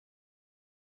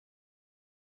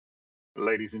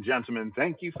Ladies and gentlemen,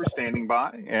 thank you for standing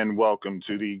by, and welcome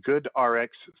to the GoodRx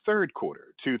third quarter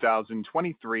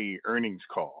 2023 earnings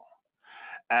call.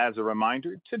 As a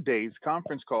reminder, today's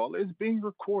conference call is being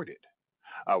recorded.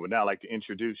 I would now like to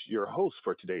introduce your host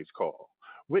for today's call,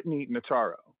 Whitney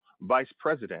Notaro, Vice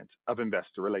President of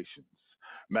Investor Relations.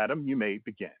 Madam, you may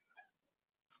begin.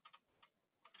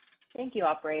 Thank you,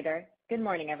 operator. Good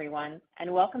morning, everyone,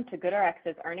 and welcome to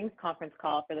GoodRx's earnings conference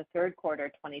call for the third quarter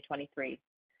 2023.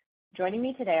 Joining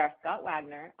me today are Scott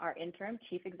Wagner, our Interim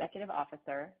Chief Executive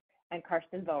Officer, and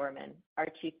Karsten Voermann, our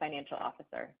Chief Financial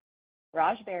Officer.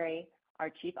 Raj Berry, our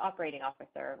Chief Operating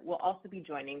Officer, will also be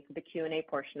joining for the Q&A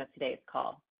portion of today's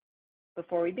call.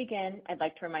 Before we begin, I'd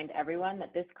like to remind everyone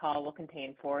that this call will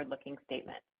contain forward-looking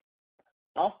statements.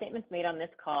 All statements made on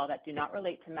this call that do not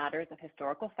relate to matters of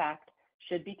historical fact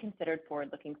should be considered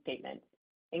forward-looking statements,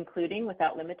 including,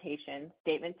 without limitation,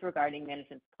 statements regarding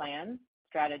management's plans,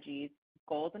 strategies,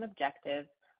 goals and objectives,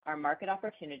 our market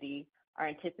opportunity, our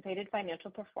anticipated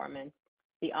financial performance,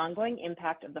 the ongoing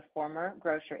impact of the former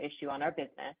grocer issue on our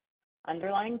business,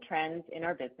 underlying trends in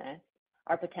our business,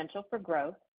 our potential for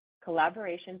growth,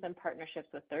 collaborations and partnerships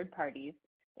with third parties,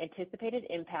 anticipated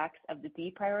impacts of the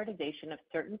deprioritization of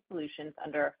certain solutions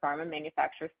under our Pharma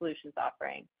Manufacturer Solutions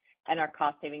offering, and our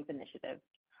cost savings initiatives,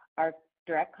 our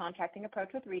direct contracting approach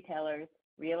with retailers,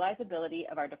 realizability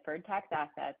of our deferred tax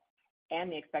assets,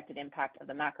 and the expected impact of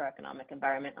the macroeconomic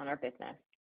environment on our business.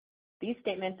 These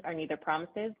statements are neither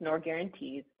promises nor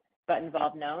guarantees, but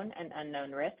involve known and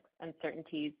unknown risks,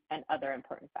 uncertainties, and other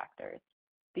important factors.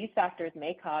 These factors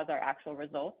may cause our actual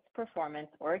results, performance,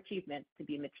 or achievements to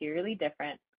be materially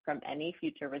different from any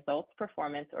future results,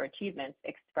 performance, or achievements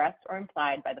expressed or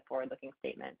implied by the forward-looking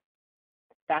statements.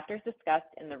 Factors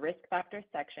discussed in the Risk Factors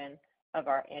section of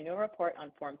our annual report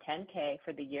on Form 10-K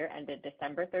for the year ended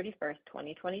December 31st,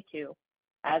 2022,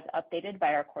 as updated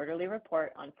by our quarterly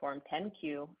report on Form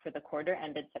 10-Q for the quarter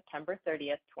ended September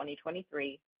 30th,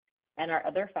 2023, and our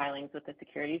other filings with the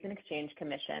Securities and Exchange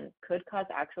Commission, could cause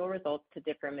actual results to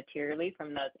differ materially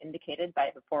from those indicated by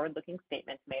the forward-looking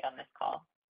statements made on this call.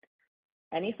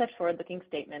 Any such forward-looking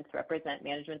statements represent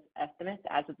management's estimates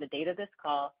as of the date of this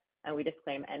call, and we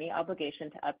disclaim any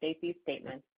obligation to update these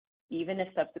statements, even if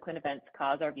subsequent events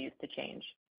cause our views to change.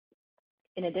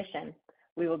 In addition,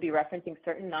 we will be referencing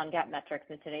certain non-GAAP metrics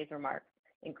in today's remarks,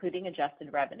 including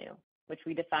adjusted revenue, which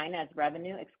we define as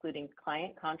revenue excluding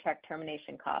client contract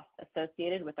termination costs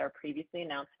associated with our previously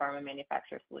announced Pharma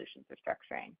Manufacturer Solutions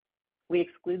restructuring. We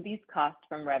exclude these costs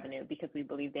from revenue because we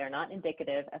believe they are not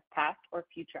indicative of past or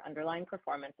future underlying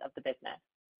performance of the business.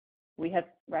 We have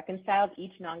reconciled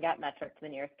each non-GAAP metric to the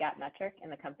nearest GAAP metric in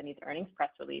the company's earnings press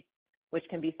release, which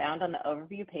can be found on the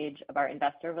overview page of our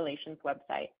investor relations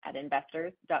website at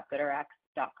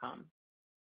investors.goodrx.com.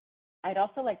 I'd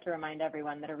also like to remind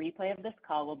everyone that a replay of this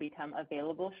call will become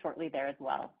available shortly there as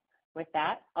well. With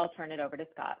that, I'll turn it over to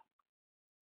Scott.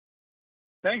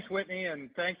 Thanks, Whitney, and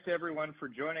thanks to everyone for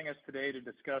joining us today to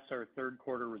discuss our third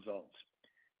quarter results.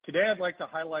 Today, I'd like to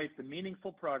highlight the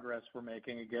meaningful progress we're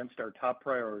making against our top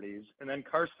priorities, and then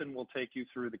Karsten will take you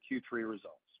through the Q3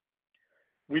 results.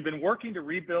 We've been working to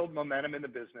rebuild momentum in the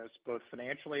business, both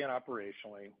financially and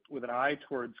operationally, with an eye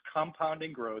towards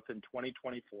compounding growth in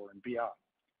 2024 and beyond.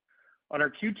 On our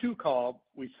Q2 call,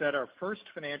 we said our first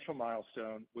financial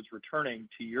milestone was returning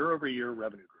to year-over-year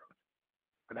revenue growth.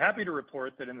 I'm happy to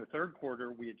report that in the third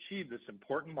quarter, we achieved this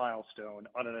important milestone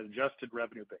on an adjusted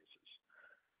revenue basis.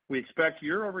 We expect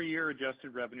year-over-year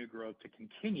adjusted revenue growth to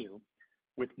continue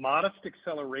with modest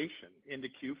acceleration into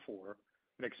Q4,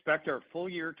 and expect our full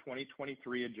year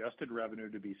 2023 adjusted revenue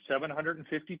to be $752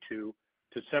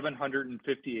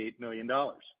 million-$758 million.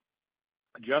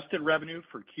 Adjusted revenue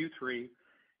for Q3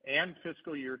 and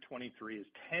fiscal year 2023 is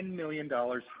 $10 million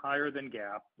higher than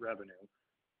GAAP revenue,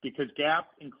 because GAAP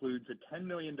includes a $10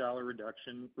 million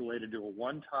reduction related to a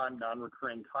one-time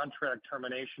non-recurring contract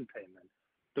termination payment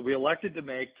that we elected to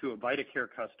make to a VitaCare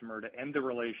customer to end the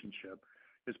relationship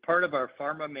as part of our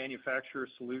Pharma Manufacturer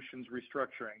Solutions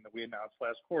restructuring that we announced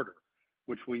last quarter,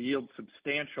 which will yield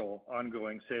substantial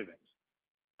ongoing savings.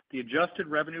 The adjusted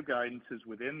revenue guidance is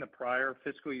within the prior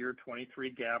fiscal year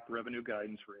 2023 GAAP revenue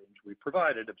guidance range we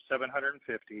provided of $750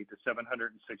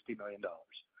 million-$760 million.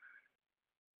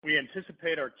 We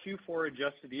anticipate our Q4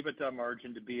 adjusted EBITDA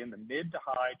margin to be in the mid to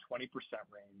high 20%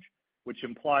 range, which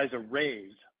implies a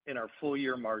raise in our full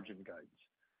year margin guidance.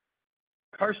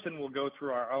 Karsten will go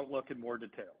through our outlook in more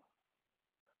detail.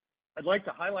 I'd like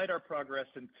to highlight our progress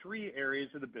in three areas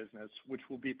of the business, which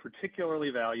will be particularly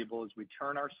valuable as we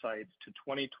turn our sights to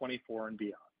 2024 and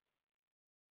beyond.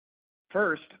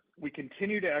 First, we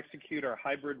continue to execute our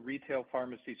hybrid retail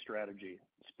pharmacy strategy,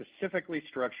 specifically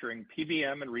structuring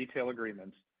PBM and retail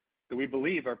agreements that we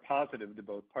believe are positive to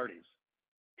both parties.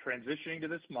 Transitioning to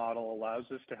this model allows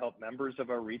us to help members of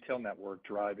our retail network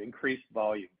drive increased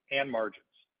volume and margins.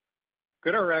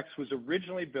 GoodRx was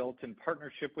originally built in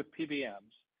partnership with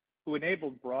PBMs, who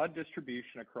enabled broad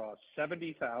distribution across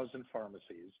 70,000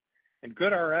 pharmacies, and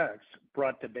GoodRx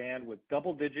brought demand with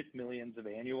double-digit millions of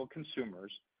annual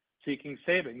consumers seeking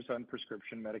savings on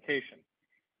prescription medication.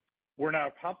 We're now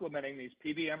complementing these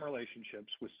PBM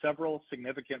relationships with several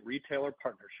significant retailer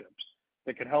partnerships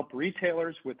that can help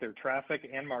retailers with their traffic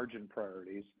and margin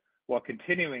priorities while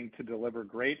continuing to deliver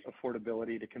great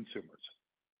affordability to consumers.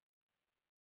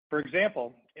 For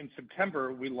example, in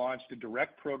September, we launched a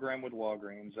direct program with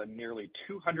Walgreens on nearly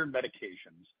 200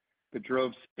 medications that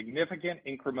drove significant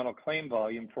incremental claim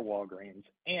volume for Walgreens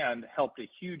and helped a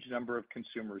huge number of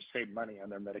consumers save money on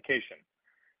their medication.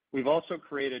 We've also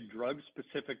created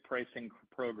drug-specific pricing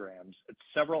programs at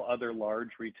several other large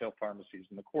retail pharmacies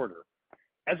in the quarter.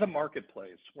 As a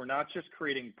marketplace, we're not just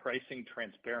creating pricing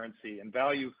transparency and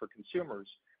value for consumers,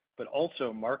 but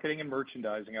also marketing and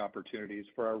merchandising opportunities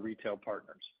for our retail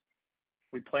partners.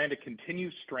 We plan to continue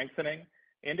strengthening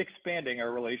and expanding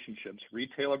our relationships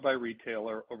retailer by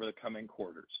retailer over the coming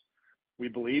quarters. We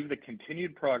believe the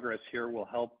continued progress here will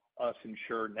help us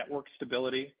ensure network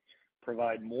stability,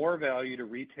 provide more value to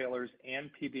retailers and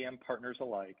PBM partners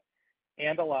alike,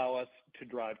 and allow us to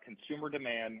drive consumer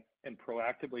demand and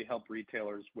proactively help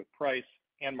retailers with price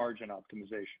and margin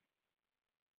optimization.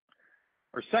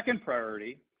 Our second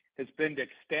priority has been to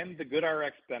extend the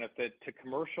GoodRx benefit to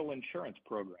commercial insurance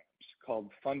programs called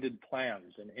funded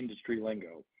plans in industry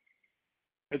lingo.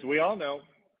 As we all know,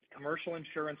 commercial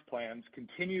insurance plans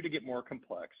continue to get more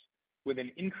complex with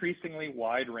an increasingly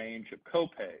wide range of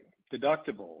copay,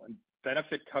 deductible, and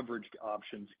benefit coverage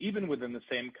options even within the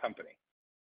same company.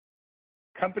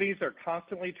 Companies are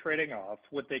constantly trading off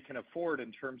what they can afford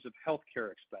in terms of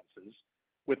healthcare expenses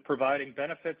with providing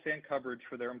benefits and coverage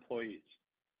for their employees.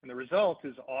 And the result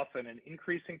is often an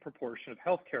increasing proportion of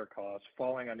healthcare costs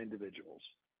falling on individuals.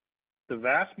 The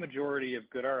vast majority of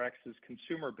GoodRx's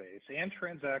consumer base and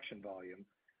transaction volume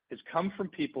has come from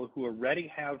people who already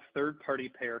have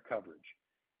third-party payer coverage.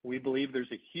 We believe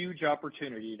there's a huge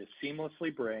opportunity to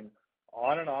seamlessly bring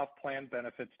on and off plan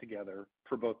benefits together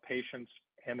for both patients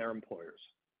and their employers.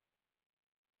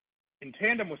 In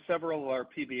tandem with several of our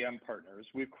PBM partners,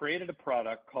 we've created a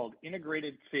product called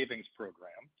Integrated Savings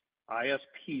Program,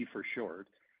 ISP for short,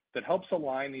 that helps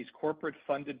align these corporate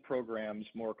funded programs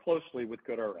more closely with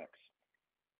GoodRx.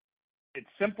 It's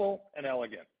simple and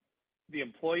elegant. The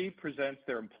employee presents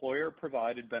their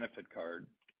employer-provided benefit card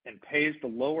and pays the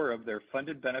lower of their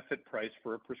funded benefit price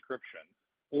for a prescription,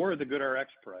 or the GoodRx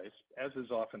price, as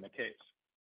is often the case.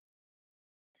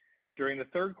 During the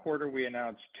third quarter, we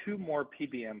announced two more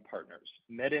PBM partners,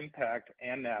 MedImpact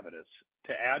and Navitus,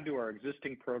 to add to our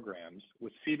existing programs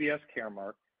with CVS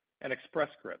Caremark and Express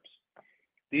Scripts.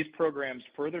 These programs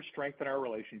further strengthen our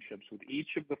relationships with each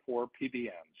of the four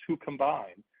PBMs, who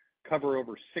combined cover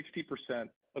over 60%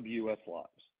 of U.S. lives.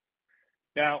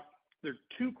 Now, there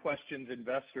are two questions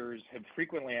investors have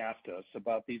frequently asked us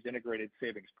about these integrated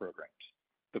savings programs.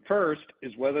 The first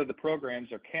is whether the programs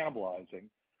are cannibalizing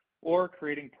or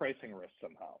creating pricing risk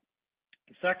somehow.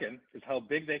 The second is how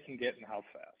big they can get and how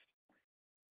fast.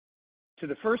 To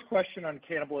the first question on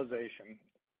cannibalization,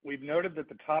 we've noted that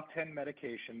the top 10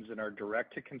 medications in our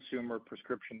direct-to-consumer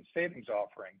prescription savings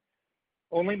offering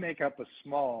only make up a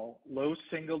small, low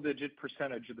single-digit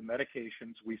percentage of the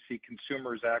medications we see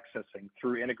consumers accessing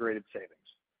through integrated savings.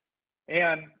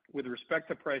 And with respect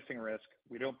to pricing risk,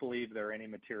 we don't believe there are any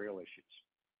material issues.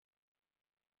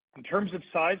 In terms of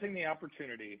sizing the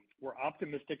opportunity, we're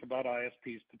optimistic about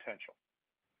ISP's potential.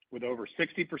 With over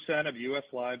 60% of U.S.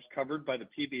 lives covered by the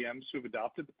PBMs who've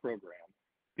adopted the program,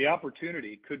 the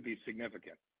opportunity could be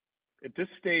significant. At this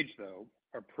stage, though,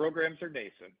 our programs are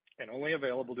nascent and only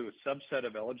available to a subset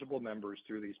of eligible members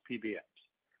through these PBMs.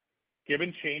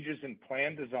 Given changes in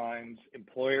plan designs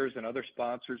employers and other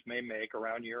sponsors may make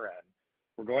around year-end,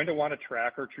 we're going to want to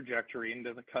track our trajectory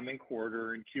into the coming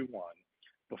quarter in Q1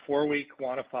 before we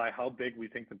quantify how big we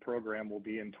think the program will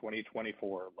be in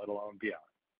 2024, let alone beyond.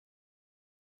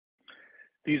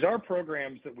 These are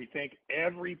programs that we think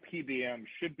every PBM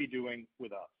should be doing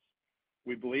with us.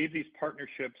 We believe these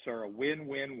partnerships are a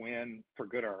win-win-win for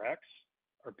GoodRx,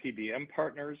 our PBM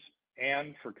partners,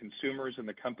 and for consumers and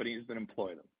the companies that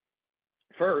employ them.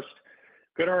 First,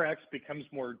 GoodRx becomes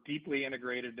more deeply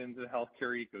integrated into the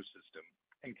healthcare ecosystem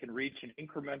and can reach an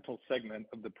incremental segment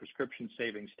of the prescription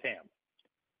savings TAM.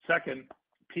 Second,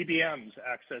 PBMs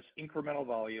access incremental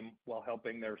volume while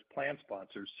helping their plan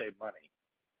sponsors save money.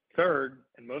 Third,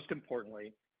 and most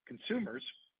importantly, consumers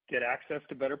get access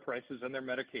to better prices on their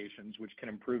medications, which can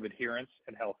improve adherence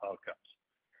and health outcomes.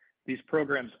 These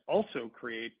programs also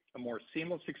create a more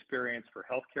seamless experience for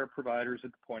healthcare providers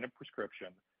at the point of prescription,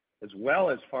 as well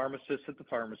as pharmacists at the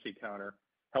pharmacy counter,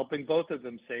 helping both of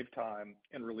them save time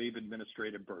and relieve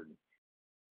administrative burden.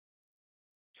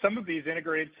 Some of these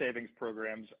integrated savings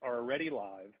programs are already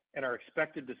live and are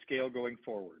expected to scale going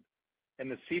forward, and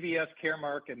the CVS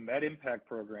Caremark and MedImpact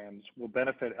programs will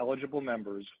benefit eligible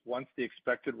members once the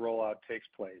expected rollout takes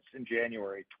place in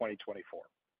January 2024.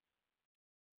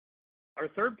 Our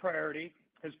third priority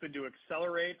has been to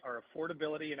accelerate our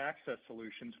affordability and access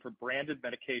solutions for branded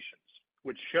medications,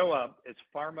 which show up as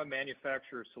pharma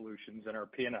manufacturer solutions in our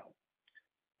P&L.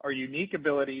 Our unique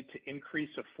ability to increase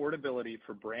affordability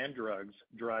for brand drugs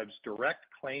drives direct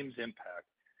claims impact,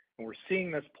 and we're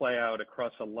seeing this play out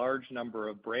across a large number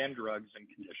of brand drugs and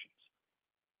conditions.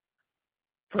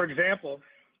 For example,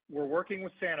 we're working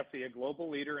with Sanofi, a global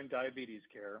leader in diabetes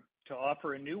care, to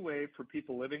offer a new way for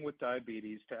people living with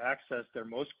diabetes to access their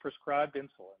most prescribed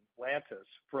insulin, Lantus,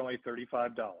 for only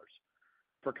 $35.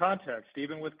 For context,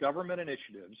 even with government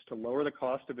initiatives to lower the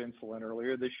cost of insulin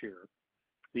earlier this year,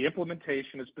 the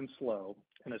implementation has been slow,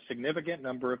 and a significant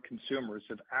number of consumers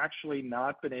have actually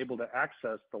not been able to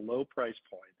access the low price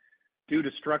point due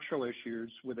to structural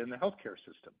issues within the healthcare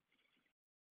system.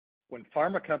 When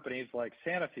pharma companies like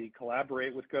Sanofi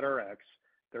collaborate with GoodRx,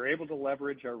 they're able to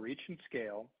leverage our reach and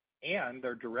scale and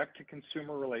their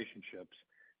direct-to-consumer relationships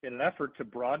in an effort to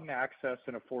broaden access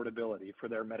and affordability for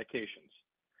their medications.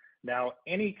 Now,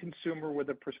 any consumer with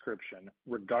a prescription,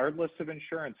 regardless of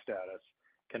insurance status,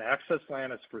 can access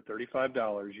Lantus for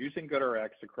 $35 using GoodRx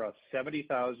across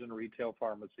 70,000 retail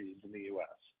pharmacies in the U.S.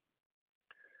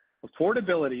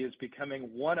 Affordability is becoming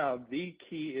one of the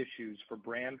key issues for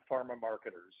brand pharma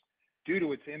marketers due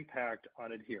to its impact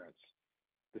on adherence.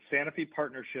 The Sanofi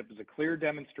partnership is a clear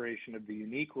demonstration of the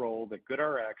unique role that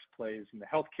GoodRx plays in the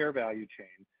healthcare value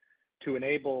chain to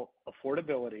enable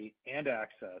affordability and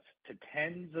access to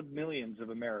tens of millions of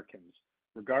Americans,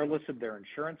 regardless of their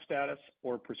insurance status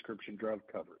or prescription drug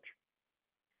coverage.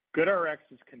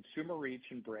 GoodRx's consumer reach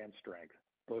and brand strength,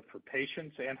 both for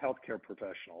patients and healthcare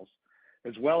professionals,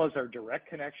 as well as our direct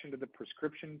connection to the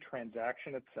prescription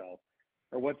transaction itself,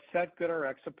 are what set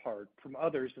GoodRx apart from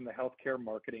others in the healthcare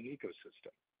marketing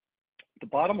ecosystem. The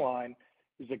bottom line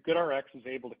is that GoodRx is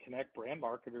able to connect brand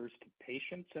marketers to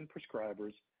patients and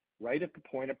prescribers right at the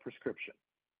point of prescription.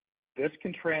 This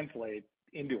can translate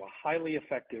into a highly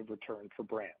effective return for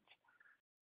brands.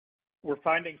 We're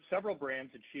finding several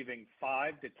brands achieving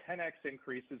 5 to 10x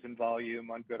increases in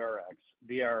volume on GoodRx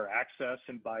via our access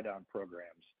and buy-down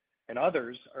programs, and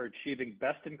others are achieving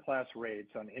best-in-class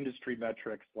rates on industry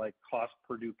metrics like cost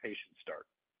per new patient start.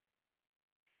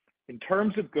 In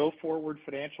terms of go-forward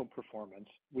financial performance,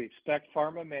 we expect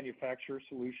Pharma Manufacturer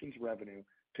Solutions revenue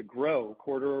to grow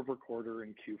quarter-over-quarter in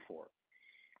Q4.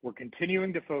 We're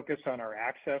continuing to focus on our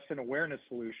access and awareness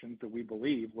solutions that we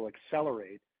believe will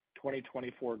accelerate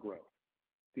 2024 growth.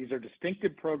 These are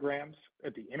distinctive programs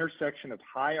at the intersection of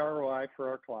high ROI for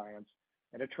our clients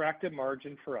and attractive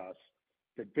margin for us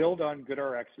that build on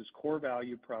GoodRx's core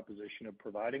value proposition of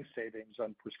providing savings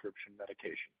on prescription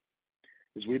medication.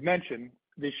 As we've mentioned,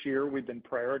 this year we've been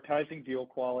prioritizing deal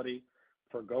quality,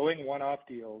 forgoing one-off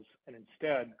deals, and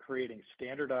instead creating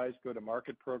standardized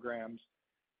go-to-market programs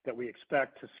that we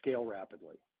expect to scale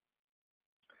rapidly.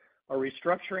 Our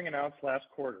restructuring announced last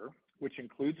quarter, which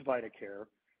includes VitaCare,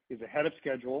 is ahead of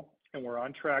schedule, and we're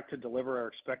on track to deliver our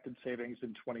expected savings in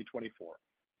 2024.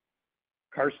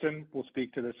 Karsten will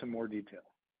speak to this in more detail.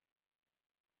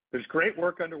 There's great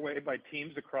work underway by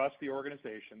teams across the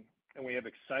organization, and we have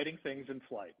exciting things in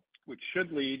flight, which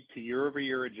should lead to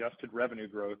year-over-year adjusted revenue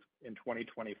growth in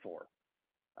 2024.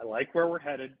 I like where we're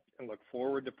headed and look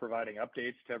forward to providing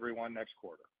updates to everyone next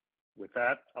quarter. With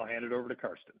that, I'll hand it over to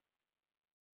Karsten.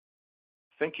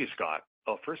 Thank you, Scott.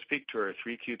 I'll first speak to our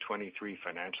 3Q23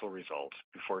 financial results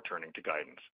before turning to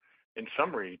guidance. In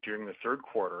summary, during the third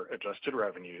quarter, adjusted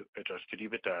revenue, adjusted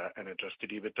EBITDA, and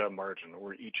adjusted EBITDA margin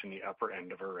were each in the upper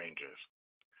end of our ranges.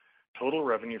 Total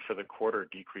revenue for the quarter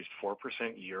decreased 4%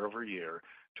 year-over-year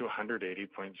to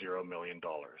 $180.0 million.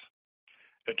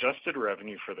 Adjusted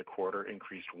revenue for the quarter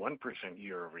increased 1%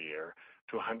 year-over-year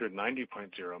to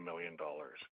 $190.0 million.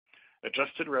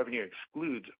 Adjusted revenue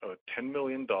excludes a $10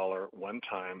 million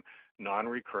one-time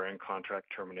non-recurring contract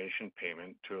termination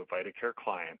payment to a VitaCare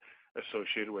client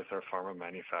associated with our Pharma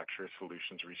Manufacturer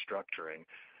Solutions restructuring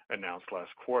announced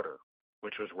last quarter,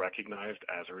 which was recognized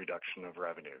as a reduction of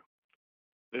revenue.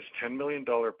 This $10 million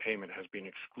payment has been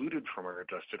excluded from our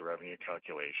adjusted revenue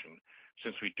calculation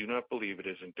since we do not believe it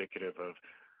is indicative of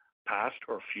past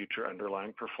or future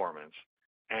underlying performance,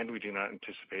 and we do not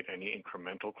anticipate any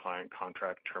incremental client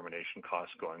contract termination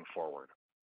costs going forward.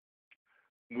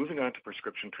 Moving on to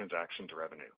prescription transactions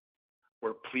revenue.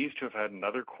 We're pleased to have had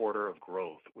another quarter of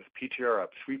growth, with PTR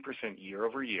up 3% year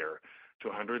over year to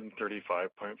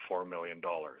 $135.4 million.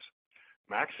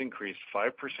 MACs increased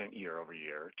 5% year over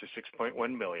year to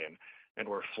 6.1 million and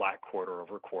were flat quarter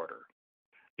over quarter.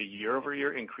 The year over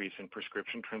year increase in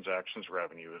prescription transactions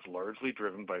revenue is largely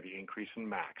driven by the increase in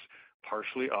MACs,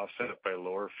 partially offset by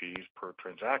lower fees per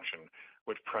transaction,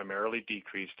 which primarily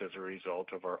decreased as a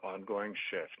result of our ongoing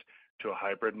shift to a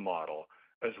hybrid model,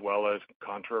 as well as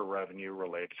contra revenue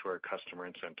related to our customer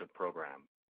incentive program.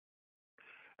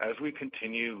 As we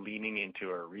continue leaning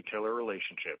into our retailer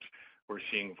relationships, we're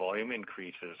seeing volume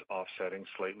increases offsetting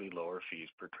slightly lower fees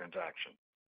per transaction.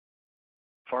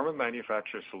 Pharma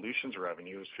Manufacturer Solutions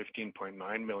revenue is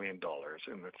 $15.9 million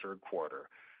in the third quarter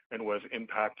and was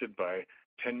impacted by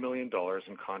 $10 million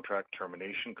in contract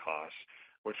termination costs,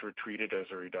 which were treated as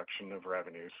a reduction of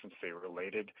revenue since they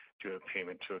related to a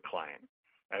payment to a client.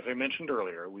 As I mentioned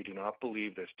earlier, we do not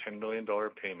believe this $10 million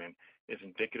payment is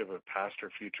indicative of past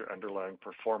or future underlying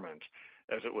performance,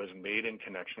 as it was made in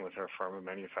connection with our Pharma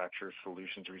Manufacturer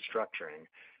Solutions restructuring,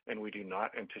 and we do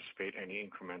not anticipate any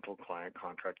incremental client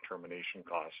contract termination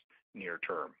costs near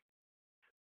term.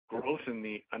 Growth in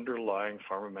the underlying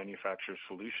Pharma Manufacturer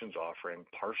Solutions offering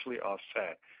partially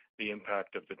offset the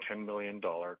impact of the $10 million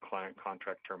client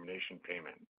contract termination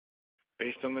payment.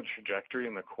 Based on the trajectory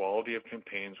and the quality of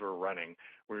campaigns we're running,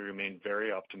 we remain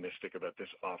very optimistic about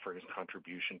this offering's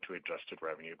contribution to adjusted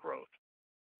revenue growth.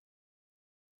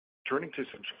 Turning to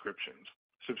subscriptions.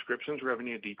 Subscriptions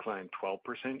revenue declined 12%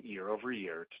 year over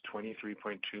year to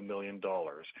 $23.2 million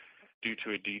due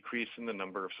to a decrease in the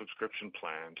number of subscription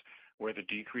plans, where the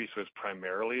decrease was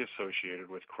primarily associated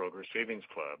with Kroger Savings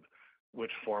Club,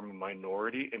 which form a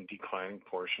minority and declining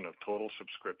portion of total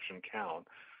subscription count,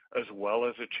 as well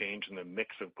as a change in the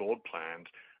mix of gold plans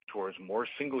towards more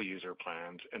single-user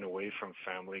plans and away from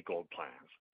family gold plans.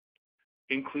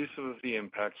 Inclusive of the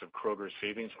impacts of Kroger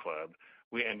Savings Club,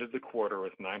 we ended the quarter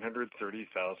with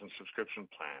 930,000 subscription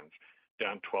plans,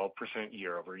 down 12%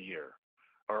 year over year.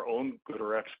 Our own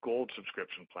GoodRx Gold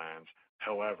subscription plans,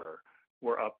 however,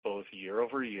 were up both year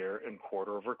over year and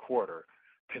quarter over quarter,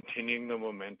 continuing the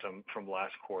momentum from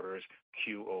last quarter's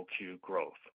QOQ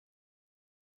growth.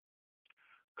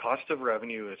 Cost of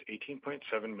revenue is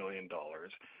 $18.7 million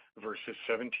versus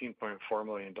 $17.4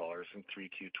 million in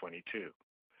 3Q22.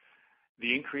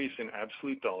 The increase in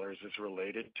absolute dollars is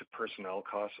related to personnel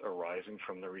costs arising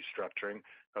from the restructuring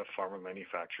of Pharma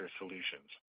Manufacturer Solutions.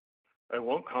 I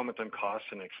won't comment on costs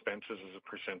and expenses as a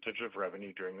percentage of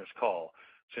revenue during this call,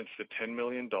 since the $10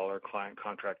 million client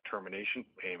contract termination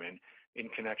payment in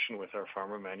connection with our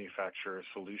Pharma Manufacturer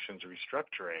Solutions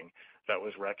restructuring that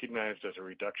was recognized as a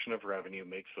reduction of revenue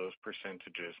makes those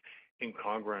percentages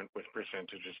incongruent with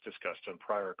percentages discussed on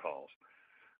prior calls.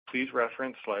 Please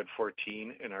reference slide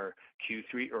 14 in our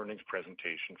Q3 earnings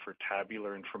presentation for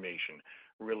tabular information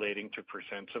relating to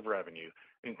percents of revenue,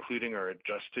 including our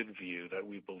adjusted view that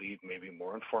we believe may be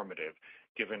more informative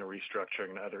given a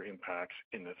restructuring and other impacts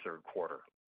in the third quarter.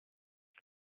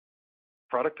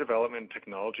 Product development and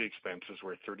technology expenses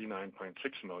were $39.6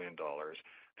 million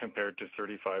compared to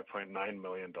 $35.9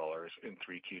 million in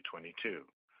 3Q22.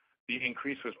 The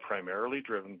increase was primarily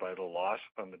driven by the loss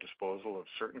on the disposal of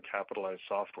certain capitalized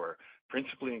software,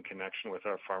 principally in connection with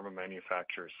our Pharma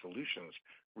Manufacturer Solutions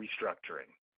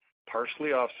restructuring,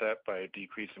 partially offset by a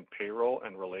decrease in payroll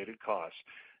and related costs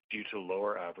due to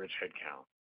lower average headcount.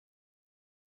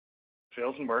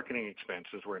 Sales and marketing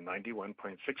expenses were $91.6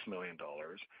 million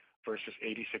versus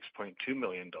 $86.2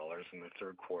 million in the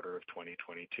third quarter of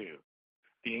 2022.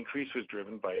 The increase was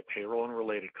driven by payroll and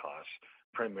related costs,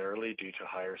 primarily due to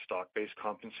higher stock-based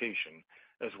compensation,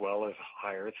 as well as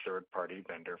higher third-party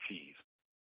vendor fees.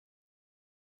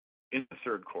 In the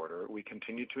third quarter, we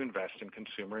continued to invest in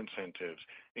consumer incentives,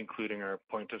 including our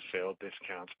point-of-sale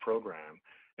discounts program,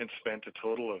 and spent a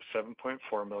total of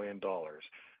 $7.4 million,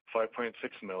 $5.6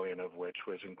 million of which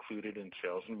was included in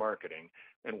sales and marketing,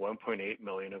 and $1.8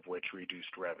 million of which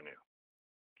reduced revenue.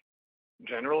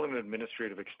 General and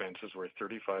administrative expenses were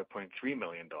 $35.3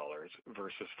 million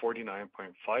versus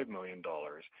 $49.5 million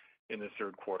in the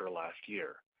third quarter last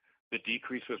year. The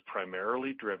decrease was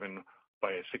primarily driven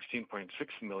by a $16.6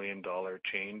 million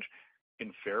change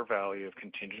in fair value of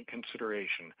contingent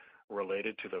consideration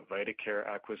related to the VitaCare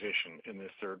acquisition in the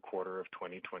third quarter of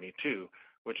 2022,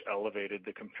 which elevated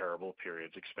the comparable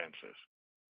period's expenses.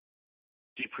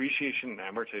 Depreciation and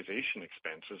amortization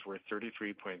expenses were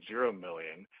 $33.0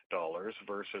 million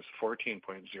versus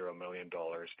 $14.0 million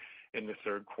in the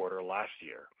third quarter last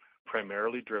year,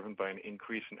 primarily driven by an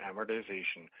increase in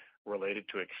amortization related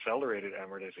to accelerated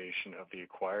amortization of the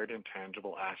acquired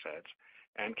intangible assets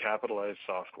and capitalized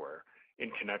software in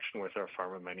connection with our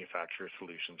Pharma Manufacturer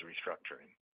Solutions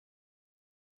restructuring.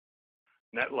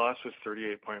 Net loss was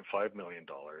 $38.5 million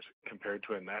compared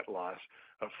to a net loss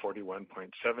of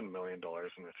 $41.7 million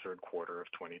in the third quarter of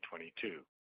 2022.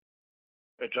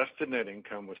 Adjusted net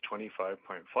income was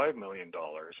 $25.5 million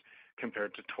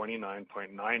compared to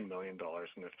 $29.9 million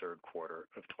in the third quarter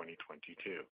of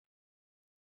 2022.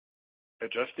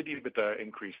 Adjusted EBITDA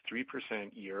increased 3%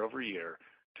 year over year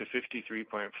to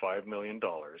 $53.5 million,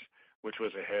 which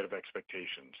was ahead of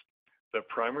expectations. The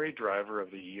primary driver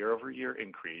of the year-over-year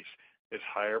increase is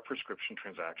higher prescription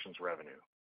transactions revenue.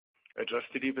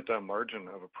 Adjusted EBITDA margin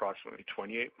of approximately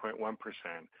 28.1%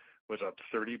 was up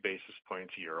 30 basis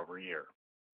points year over year.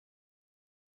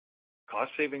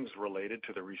 Cost savings related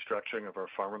to the restructuring of our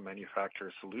Pharma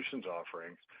Manufacturer Solutions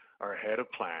offerings are ahead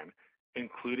of plan,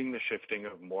 including the shifting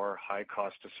of more high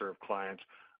cost to serve clients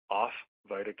off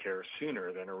VitaCare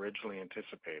sooner than originally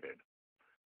anticipated.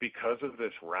 Because of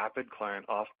this rapid client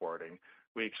offboarding,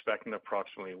 we expect an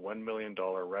approximately $1 million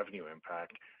revenue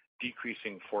impact,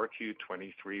 decreasing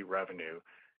 4Q23 revenue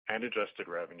and adjusted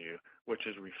revenue, which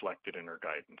is reflected in our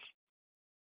guidance.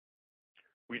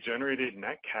 We generated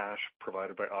net cash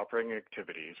provided by operating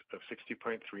activities of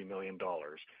 $60.3 million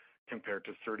compared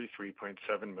to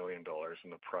 $33.7 million in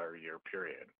the prior year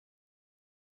period.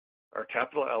 Our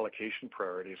capital allocation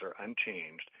priorities are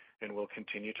unchanged and will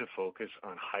continue to focus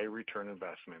on high return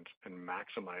investments and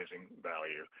maximizing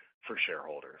value for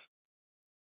shareholders.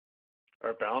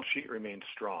 Our balance sheet remains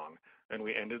strong, and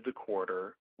we ended the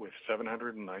quarter with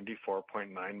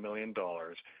 $794.9 million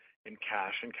in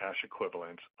cash and cash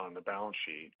equivalents on the balance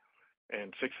sheet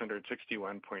and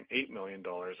 $661.8 million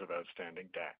of outstanding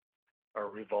debt. Our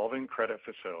revolving credit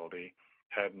facility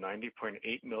had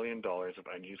 $90.8 million of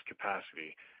unused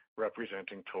capacity,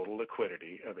 representing total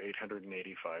liquidity of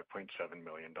 $885.7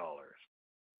 million.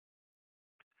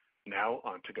 Now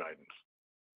on to guidance.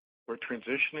 We're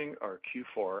transitioning our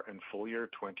Q4 and full year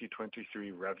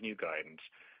 2023 revenue guidance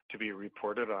to be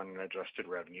reported on an adjusted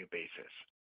revenue basis.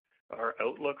 Our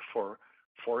outlook for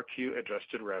 4Q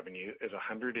adjusted revenue is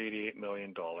 $188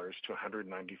 million to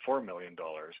 $194 million,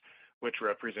 which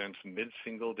represents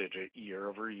mid-single-digit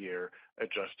year-over-year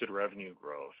adjusted revenue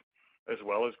growth, as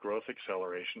well as growth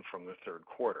acceleration from the third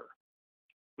quarter.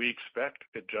 We expect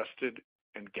adjusted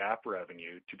and GAAP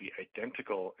revenue to be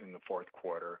identical in the fourth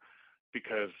quarter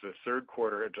because the third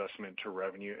quarter adjustment to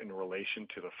revenue in relation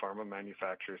to the Pharma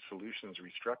Manufacturer Solutions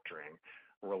restructuring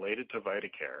related to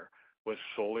VitaCare was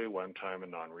solely one-time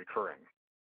and non-recurring.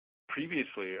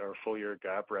 Previously, our full-year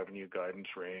GAAP revenue guidance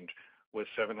range was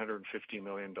 $750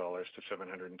 million to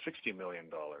 $760 million.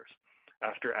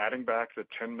 After adding back the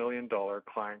 $10 million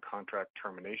client contract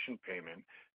termination payment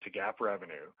to GAAP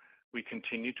revenue, we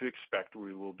continue to expect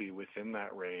we will be within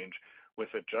that range with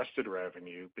adjusted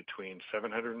revenue between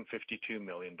 $752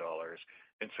 million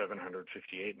and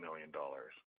 $758 million.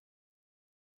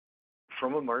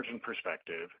 From a margin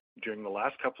perspective, during the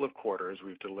last couple of quarters,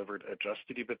 we've delivered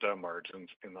adjusted EBITDA margins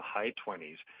in the high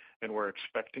 20s, and we're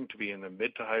expecting to be in the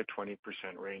mid to high 20%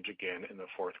 range again in the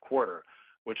fourth quarter,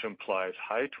 which implies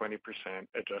high 20%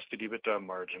 adjusted EBITDA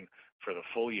margin for the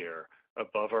full year,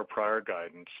 above our prior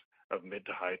guidance of mid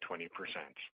to high 20%.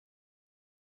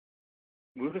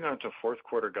 Moving on to fourth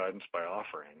quarter guidance by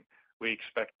offering, we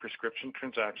expect prescription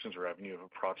transactions revenue of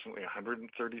approximately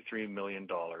 $133 million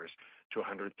to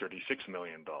 $136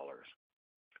 million.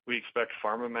 We expect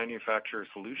Pharma Manufacturer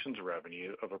Solutions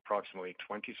revenue of approximately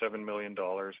 $27 million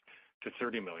to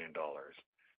 $30 million.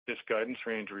 This guidance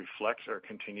range reflects our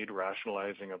continued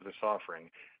rationalizing of this offering,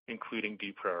 including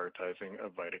deprioritizing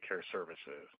of VitaCare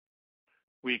services.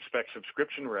 We expect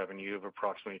subscription revenue of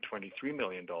approximately $23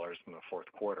 million in the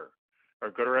fourth quarter. Our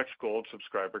GoodRx Gold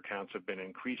subscriber counts have been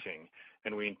increasing,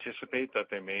 and we anticipate that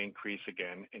they may increase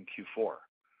again in Q4.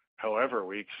 However,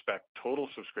 we expect total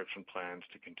subscription plans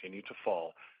to continue to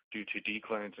fall due to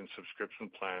declines in subscription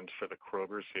plans for the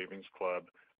Kroger Savings Club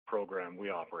program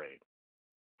we operate.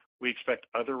 We expect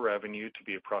other revenue to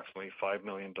be approximately $5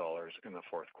 million in the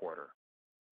fourth quarter.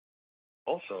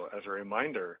 Also, as a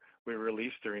reminder, we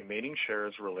released the remaining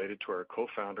shares related to our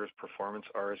co-founders' performance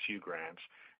RSU grants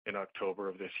in October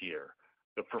of this year.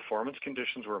 The performance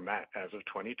conditions were met as of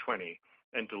 2020,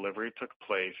 and delivery took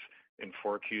place in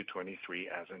 4Q23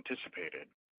 as anticipated.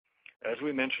 As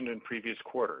we mentioned in previous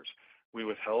quarters, we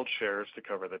withheld shares to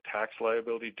cover the tax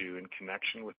liability due in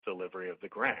connection with delivery of the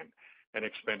grant and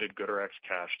expended GoodRx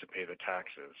cash to pay the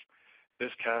taxes.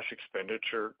 This cash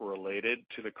expenditure related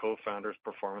to the co-founders'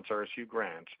 performance RSU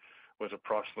grants was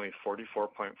approximately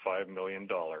 $44.5 million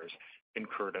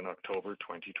incurred in October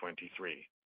 2023.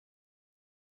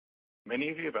 Many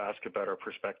of you have asked about our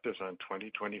perspectives on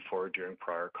 2024 during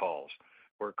prior calls.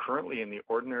 We're currently in the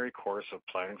ordinary course of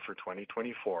planning for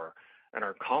 2024 and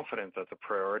are confident that the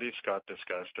priorities Scott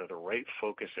discussed are the right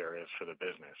focus areas for the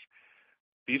business.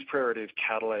 These priorities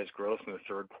catalyze growth in the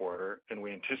third quarter, and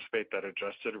we anticipate that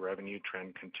adjusted revenue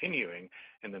trend continuing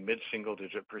in the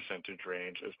mid-single-digit percentage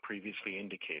range as previously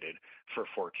indicated for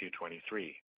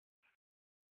 4Q23.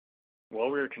 While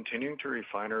we are continuing to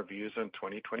refine our views on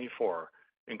 2024,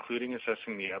 including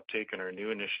assessing the uptake in our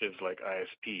new initiatives like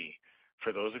ISP,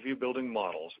 for those of you building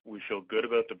models, we feel good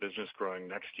about the business growing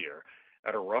next year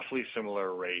at a roughly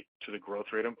similar rate to the growth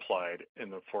rate implied in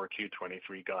the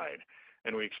 4Q23 guide,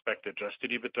 and we expect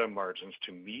adjusted EBITDA margins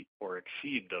to meet or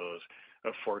exceed those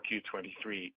of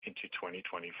 4Q23 into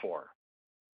 2024.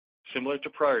 Similar to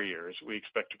prior years, we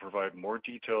expect to provide more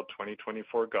detailed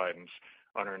 2024 guidance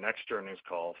on our next earnings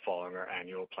call following our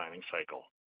annual planning cycle.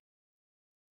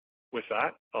 With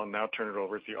that, I'll now turn it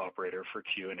over to the operator for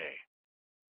Q&A.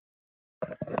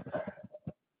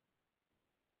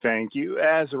 Thank you.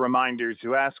 As a reminder,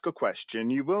 to ask a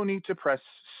question, you will need to press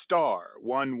star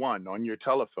 11 on your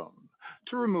telephone.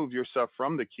 To remove yourself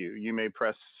from the queue, you may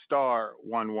press star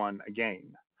 11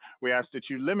 again. We ask that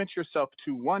you limit yourself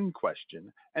to one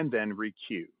question and then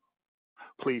re-queue.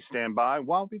 Please stand by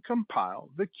while we compile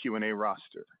the Q&A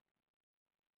roster.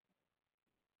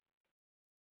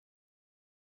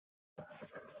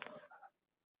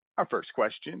 Our first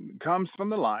question comes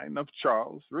from the line of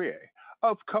Charles Rhyee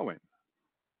of Cowen.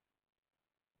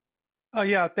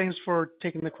 Yeah, thanks for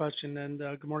taking the question, and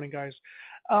good morning, guys.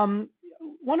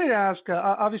 Wanted to ask,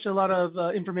 obviously a lot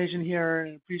of information here,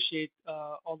 and appreciate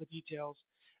all the details.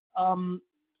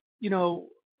 You know,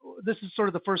 this is sort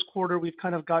of the first quarter we've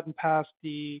kind of gotten past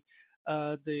the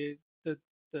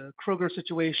Kroger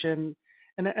situation,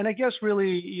 and I guess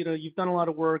really, you know, you've done a lot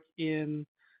of work in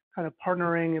kind of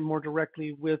partnering and more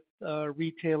directly with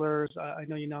retailers. I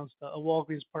know you announced a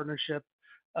Walgreens partnership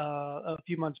a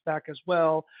few months back as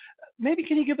well. Maybe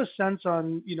can you give a sense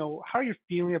on, you know, how you're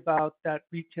feeling about that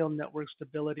retail network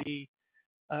stability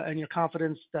and your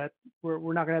confidence that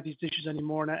we're not gonna have these issues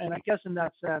anymore? And I guess in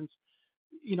that sense,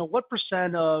 you know, what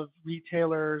 % of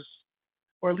retailers,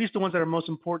 or at least the ones that are most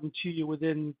important to you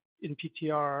in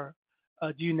PTR,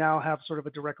 do you now have sort of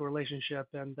a direct relationship?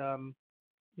 And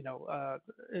you know,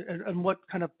 and what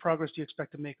kind of progress do you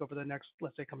expect to make over the next,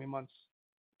 let's say, coming months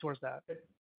towards that?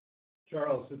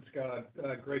 Charles, it's Scott.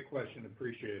 Great question.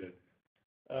 Appreciate it.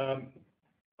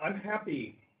 I'm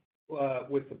happy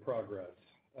with the progress,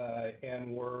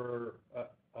 and we're,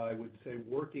 I would say,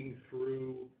 working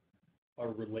through a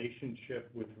relationship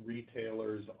with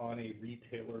retailers on a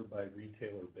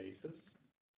retailer-by-retailer basis,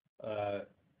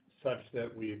 such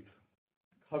that we've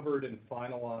covered and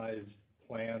finalized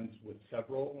plans with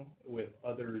several, with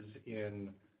others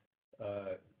in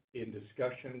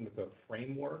discussion with a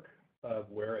framework of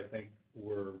where I think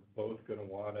we're both going to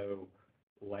want to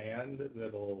land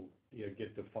that'll, you know,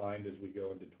 get defined as we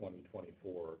go into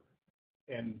 2024.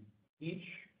 And each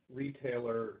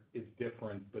retailer is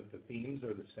different, but the themes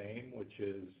are the same, which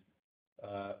is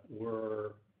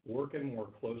we're working more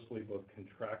closely, both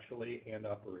contractually and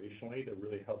operationally, to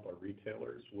really help our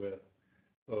retailers with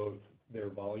both their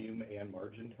volume and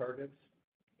margin targets.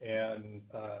 And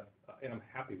I'm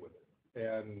happy with it.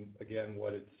 And again,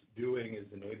 what it's doing is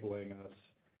enabling us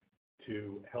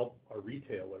to help our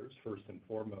retailers first and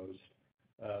foremost,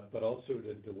 but also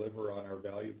to deliver on our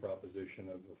value proposition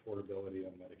of affordability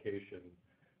on medication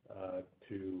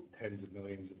to tens of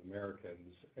millions of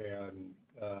Americans. And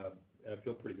I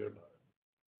feel pretty good about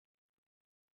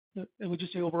it. And would you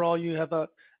say overall you have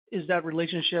is that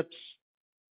relationships,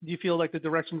 do you feel like the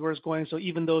direction where it's going, so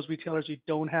even those retailers you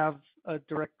don't have a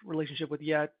direct relationship with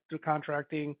yet through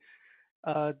contracting,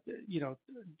 you know,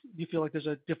 do you feel like there's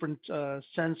a different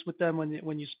sense with them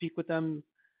when you speak with them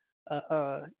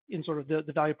in sort of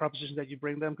the value proposition that you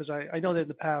bring them? Because I know that in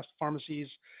the past, pharmacies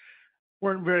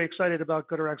weren't very excited about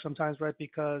GoodRx sometimes, right?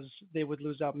 Because they would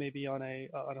lose out maybe on a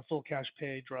full cash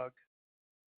pay drug.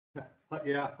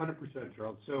 Yeah, 100%,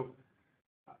 Charles. So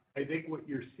I think what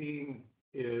you're seeing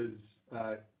is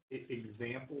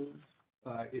examples,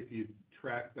 if you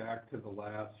track back to the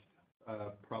last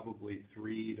probably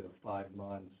 3 to 5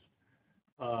 months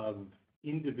of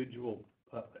individual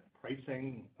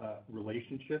pricing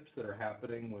relationships that are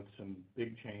happening with some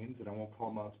big chains, and I won't call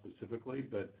them out specifically,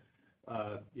 but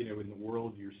In the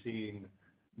world, you're seeing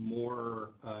more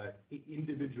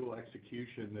individual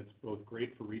execution that's both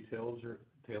great for retailers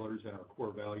and our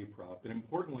core value prop. And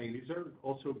importantly, these are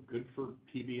also good for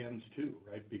PBMs too,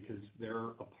 right? Because they're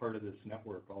a part of this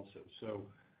network also. So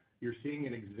you're seeing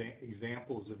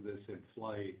examples of this in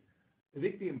flight. I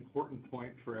think the important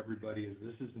point for everybody is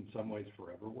this is in some ways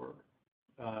forever work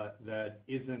that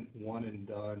isn't one and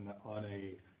done on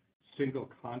a single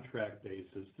contract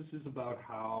basis. This is about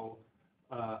how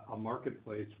a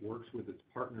marketplace works with its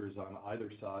partners on either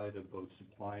side of both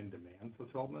supply and demand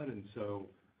fulfillment. And so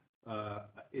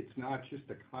it's not just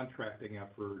a contracting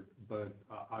effort, but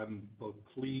I'm both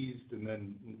pleased and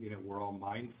then, we're all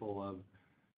mindful of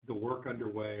the work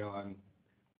underway on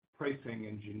pricing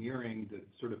engineering to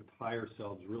sort of tie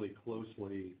ourselves really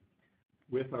closely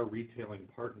with our retailing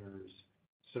partners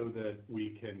so that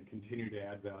we can continue to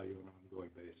add value on an ongoing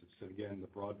basis. And again, the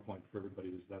broad point for everybody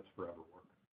is that's forever work.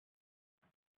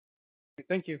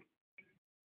 Thank you.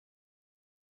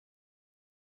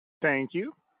 Thank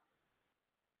you.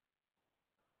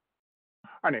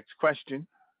 Our next question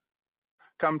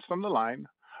comes from the line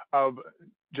of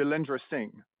Jailendra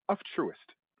Singh of Truist.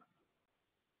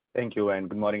 Thank you, and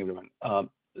good morning, everyone.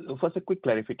 First, a quick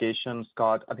clarification,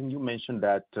 Scott. I think you mentioned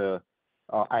that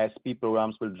ISP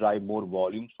programs will drive more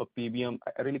volumes for PBM.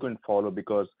 I really couldn't follow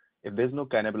because if there's no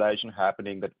cannibalization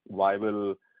happening,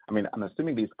 I'm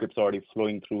assuming these scripts are already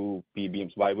flowing through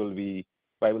PBMs. Why will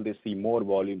they see more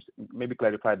volumes? Maybe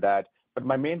clarify that. But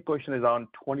my main question is on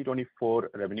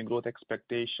 2024 revenue growth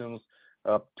expectations,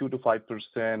 2 to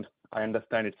 5%. I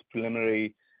understand it's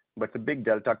preliminary, but it's a big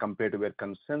delta compared to where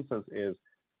consensus is.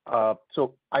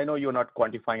 So I know you're not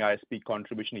quantifying ISP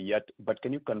contribution yet, but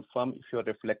can you confirm if you're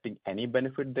reflecting any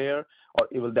benefit there, or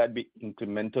will that be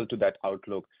incremental to that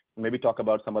outlook? Maybe talk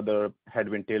about some other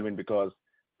headwind, tailwind, because,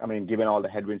 given all the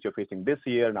headwinds you're facing this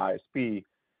year in ISP,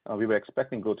 we were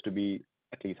expecting growth to be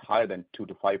at least higher than 2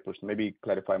 to 5%. Maybe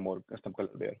clarify more, some color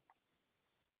there.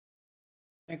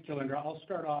 Thanks, Jailendra. I'll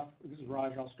start off. This is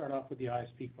Raj. I'll start off with the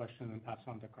ISP question and then pass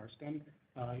on to Karsten.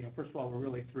 First of all, we're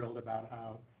really thrilled about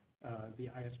how the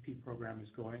ISP program is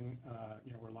going.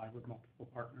 We're live with multiple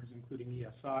partners, including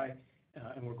ESI,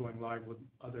 and we're going live with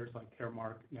others like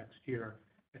Caremark next year.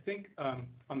 I think on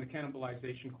the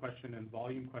cannibalization question and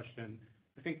volume question,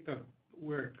 I think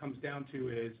where it comes down to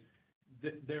is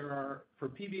that for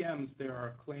PBMs, there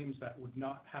are claims that would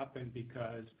not happen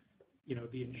because,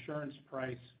 the insurance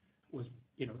price was,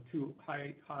 too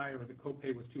high or the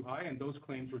copay was too high, and those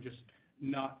claims were just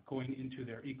not going into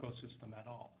their ecosystem at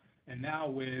all. And now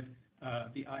with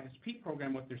the ISP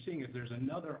program, what they're seeing is there's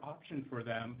another option for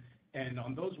them, and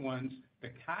on those ones, the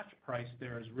cash price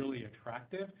there is really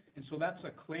attractive, and so that's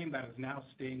a claim that is now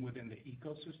staying within the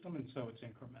ecosystem, and so it's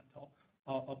incremental.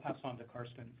 I'll pass on to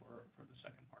Karsten for the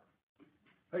second part.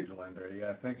 Hey, Jailendra.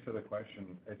 Yeah, thanks for the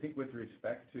question. I think with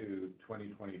respect to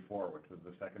 2024, which was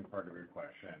the second part of your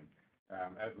question,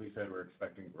 as we said, we're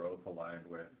expecting growth aligned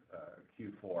with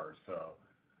Q4, so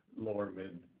lower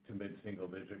mid to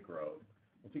mid-single-digit growth.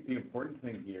 I think the important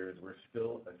thing here is we're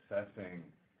still assessing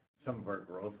some of our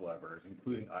growth levers,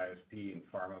 including ISP and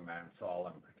Pharma Mansol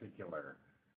in particular.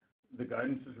 The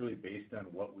guidance is really based on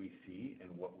what we see and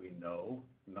what we know,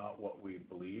 not what we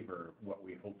believe or what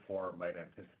we hope for or might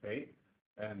anticipate.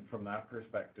 And from that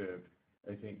perspective,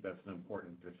 I think that's an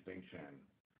important distinction.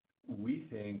 We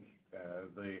think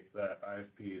that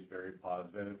ISP is very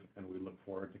positive, and we look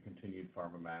forward to continued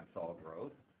Pharma Mansol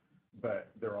growth.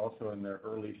 But they're also in their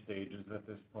early stages at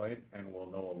this point, and we'll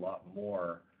know a lot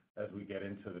more as we get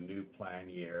into the new plan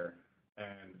year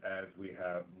and as we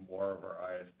have more of our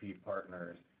ISP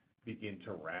partners begin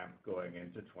to ramp going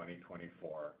into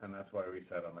 2024. And that's why we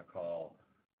said on the call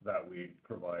that we'd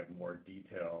provide more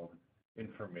detailed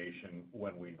information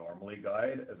when we normally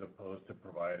guide, as opposed to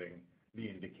providing the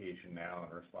indication now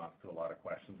in response to a lot of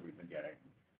questions we've been getting.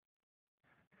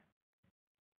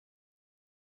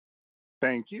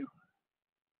 Thank you.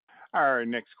 Our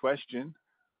next question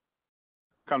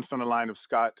comes from the line of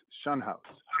Scott Schoenhaus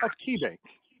of KeyBanc.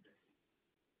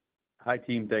 Hi,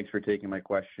 team. Thanks for taking my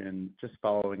question. Just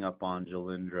following up on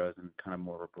Jailendra's and kind of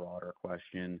more of a broader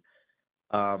question.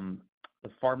 The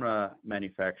pharma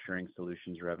manufacturing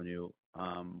solutions revenue,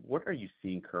 what are you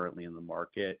seeing currently in the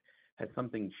market? Has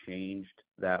something changed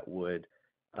that would,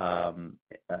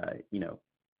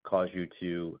 cause you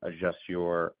to adjust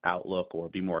your outlook or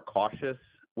be more cautious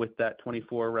with that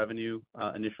 24 revenue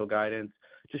initial guidance?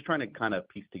 Just trying to kind of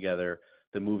piece together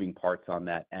the moving parts on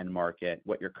that end market,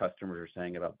 what your customers are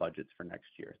saying about budgets for next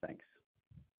year. Thanks.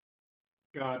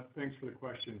 Scott, thanks for the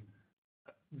question.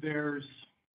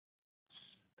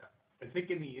 I think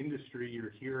in the industry,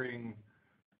 you're hearing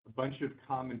a bunch of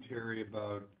commentary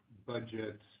about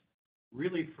budgets.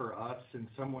 Really, for us, in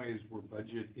some ways, we're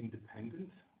budget independent,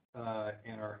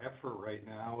 and our effort right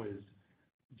now is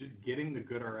just getting the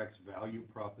GoodRx value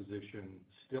proposition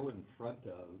still in front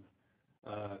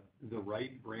of the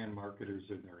right brand marketers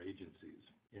and their agencies.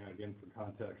 Again, for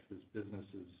context, this business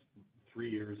is 3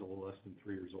 years, a little less than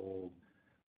 3 years old,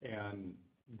 and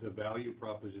the value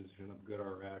proposition of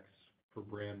GoodRx for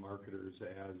brand marketers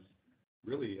as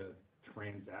really a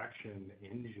transaction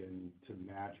engine to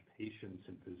match patients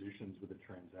and physicians with a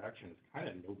transaction is kind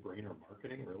of no-brainer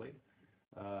marketing, really.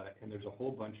 And there's a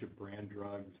whole bunch of brand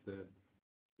drugs that,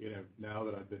 now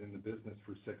that I've been in the business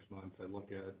for 6 months, I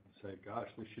look at and say, gosh,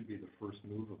 this should be the first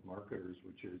move of marketers,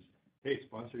 which is, hey,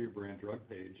 sponsor your brand drug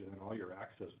page, and then all your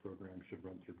access programs should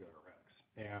run through GoodRx.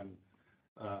 And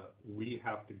we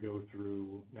have to go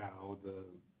through now the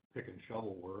pick and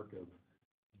shovel work of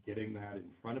getting that in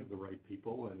front of the right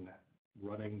people and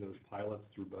running those pilots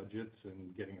through budgets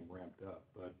and getting them ramped up.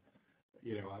 But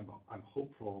I'm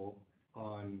hopeful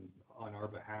on our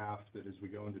behalf that as we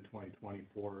go into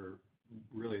 2024,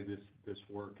 really this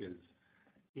work is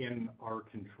in our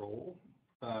control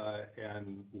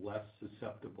and less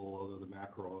susceptible, although the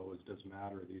macro always does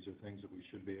matter. These are things that we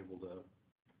should be able to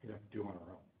do on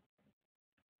our own.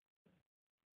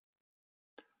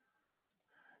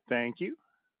 Thank you.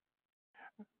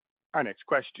 Our next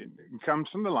question comes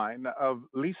from the line of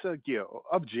Lisa Gill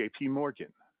of JP Morgan.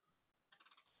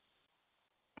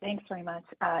 Thanks very much,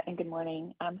 and good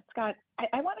morning. Scott,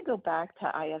 I want to go back to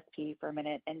ISP for a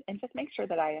minute and just make sure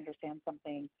that I understand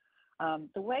something.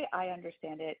 The way I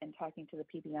understand it in talking to the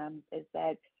PBMs is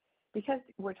that because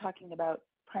we're talking about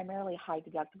primarily high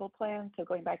deductible plans, so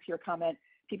going back to your comment,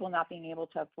 people not being able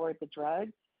to afford the drug,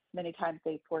 many times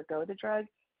they forego the drug.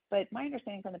 But my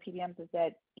understanding from the PBMs is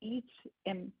that each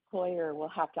employer will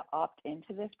have to opt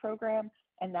into this program,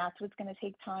 and that's what's going to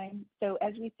take time. So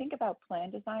as we think about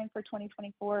plan design for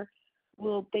 2024,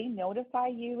 will they notify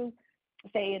you,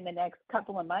 say, in the next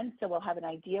couple of months, so we'll have an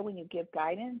idea when you give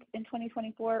guidance in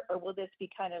 2024, or will this be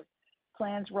kind of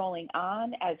plans rolling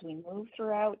on as we move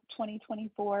throughout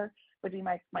 2024, would be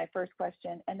my first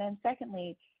question. And then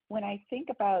secondly, when I think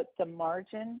about the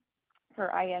margin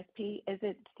for ISP, is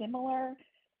it similar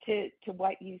to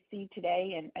what you see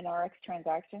today in RX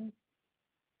transactions?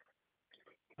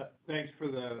 Thanks for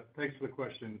the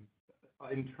question.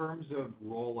 In terms of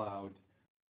rollout,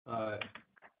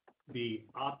 the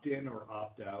opt-in or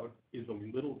opt-out is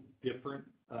a little different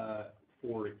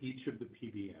for each of the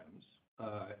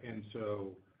PBMs. And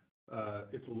so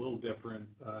it's a little different.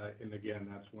 And again,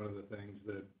 that's one of the things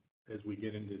that as we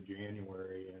get into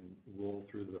January and roll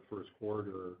through the first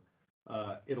quarter,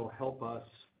 it'll help us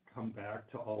come back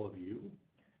to all of you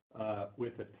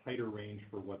with a tighter range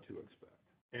for what to expect.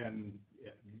 And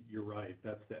you're right,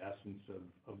 that's the essence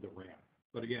of the ramp.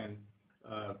 But again,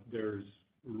 there's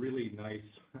really nice,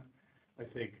 I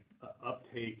think,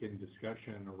 uptake and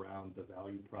discussion around the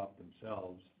value prop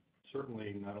themselves,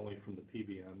 certainly not only from the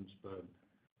PBMs, but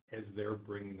as they're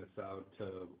bringing this out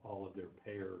to all of their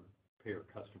payer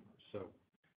customers. So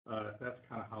that's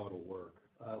kind of how it'll work.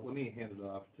 Let me hand it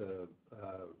off to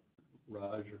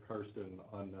Raj or Karsten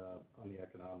on the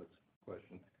economics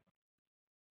question.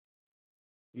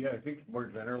 Yeah, I think more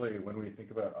generally, when we think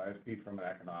about ISP from an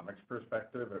economics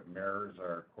perspective, it mirrors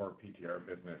our core PTR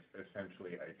business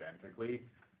essentially identically,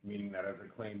 meaning that as a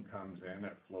claim comes in,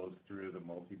 it flows through the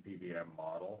multi-PBM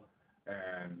model,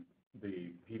 and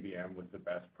the PBM with the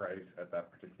best price at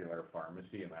that particular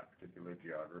pharmacy in that particular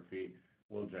geography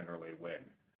will generally win.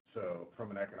 So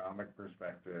from an economic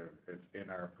perspective, it's in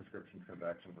our prescription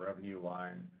transactions revenue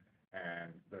line,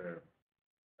 and the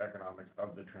economics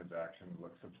of the transaction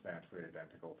look substantially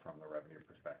identical from the revenue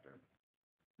perspective.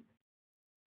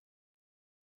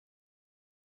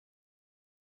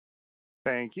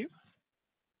 Thank you.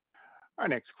 Our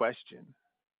next question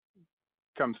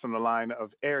comes from the line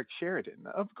of Eric Sheridan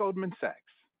of Goldman Sachs.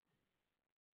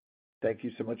 Thank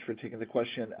you so much for taking the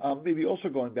question. Maybe also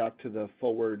going back to the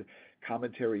forward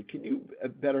commentary, can you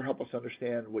better help us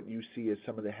understand what you see as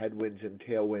some of the headwinds and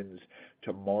tailwinds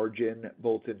to margin,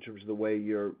 both in terms of the way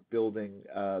you're building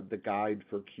the guide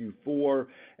for Q4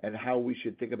 and how we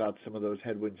should think about some of those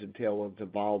headwinds and tailwinds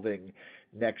evolving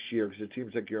next year? Because it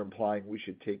seems like you're implying we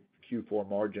should take Q4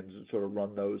 margins and sort of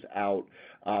run those out.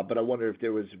 But I wonder if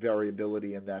there was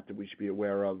variability in that we should be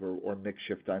aware of, or mix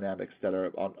shift dynamics that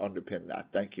are underpin that.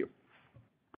 Thank you.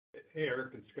 Hey,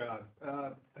 Eric, it's Scott.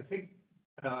 I think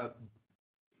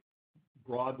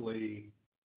broadly,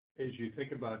 as you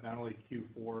think about not only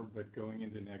Q4, but going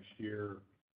into next year,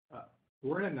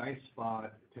 we're in a nice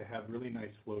spot to have really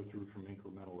nice flow through from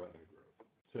incremental revenue growth.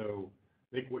 So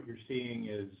I think what you're seeing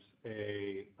is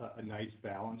a nice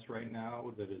balance right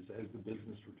now that is, as the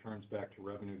business returns back to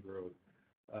revenue growth,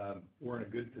 we're in a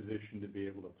good position to be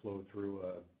able to flow through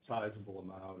a sizable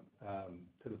amount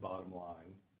to the bottom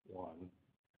line, one.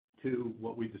 Two,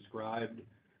 what we described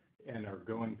and are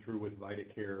going through with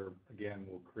VitaCare, again,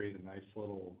 will create a nice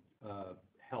little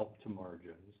help to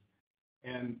margins.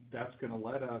 And that's going to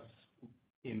let us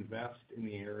invest in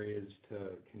the areas to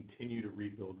continue to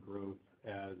rebuild growth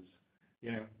as,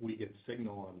 we get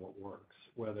signal on what works,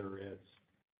 whether it's,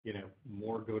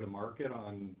 more go-to-market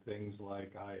on things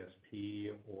like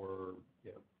ISP or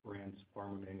brands,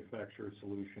 pharma manufacturer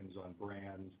solutions on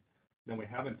brands. Then we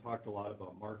haven't talked a lot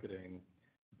about marketing,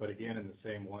 but again, in the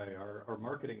same way, our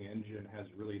marketing engine has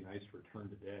really nice return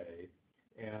today,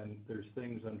 and there's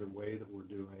things underway that we're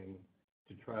doing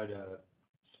to try to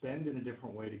spend in a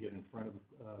different way to get in front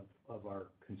of our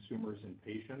consumers and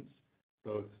patients,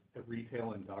 both at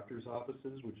retail and doctors'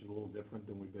 offices, which is a little different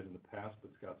than we've been in the past, but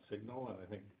it's got signal, and I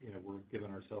think, we're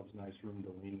giving ourselves nice room to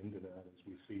lean into that as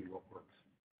we see what works.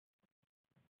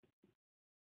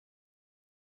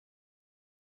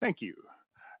 Thank you.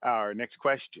 Our next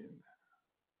question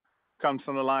comes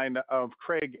from the line of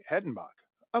Craig Hettenbach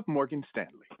of Morgan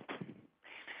Stanley.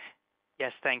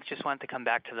 Yes, thanks. Just wanted to come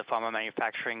back to the pharma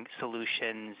manufacturing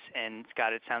solutions. And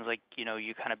Scott, it sounds like, you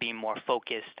kind of being more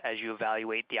focused as you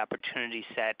evaluate the opportunity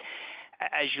set.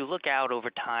 As you look out over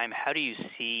time, how do you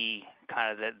see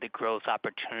kind of the growth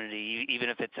opportunity, even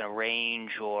if it's in a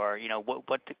range or,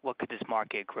 what could this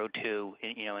market grow to,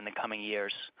 in the coming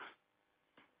years?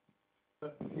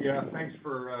 Yeah, thanks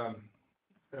for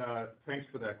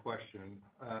that question.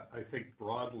 I think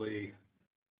broadly,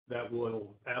 that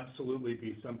will absolutely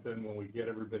be something when we get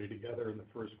everybody together in the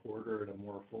first quarter at a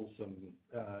more fulsome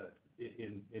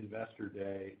investor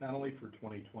day, not only for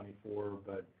 2024,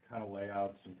 but kind of lay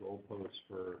out some goalposts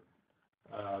for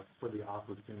the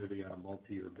opportunity on a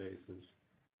multi-year basis.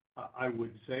 I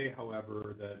would say,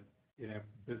 however, that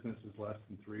business is less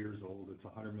than 3 years old. It's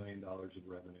 $100 million of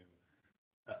revenue.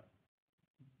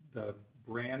 The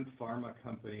brand pharma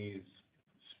companies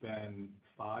spend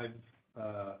 $5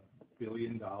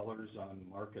 billion on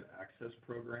market access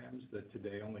programs that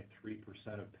today only 3%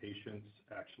 of patients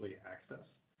actually access.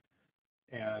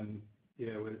 And,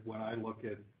 when I look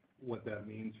at what that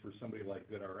means for somebody like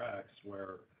GoodRx,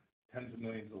 where tens of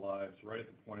millions of lives right at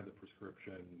the point of the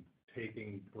prescription,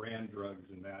 taking brand drugs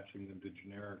and matching them to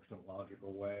generics in a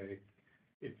logical way,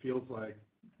 it feels like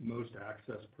most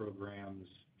access programs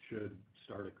should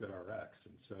start at GoodRx.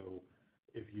 And so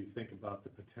if you think about the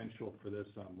potential for this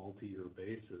on a multi-year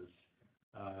basis,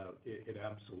 it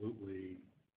absolutely,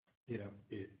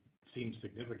 it seems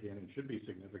significant and should be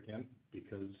significant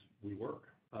because we work,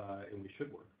 and we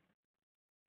should work.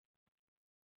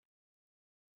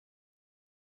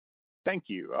 Thank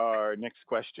you. Our next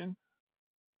question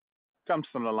comes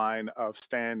from the line of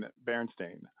Stan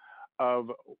Berenshteyn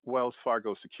of Wells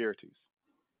Fargo Securities.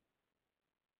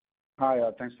 Hi,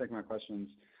 thanks for taking my questions.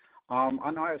 On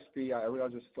ISP, I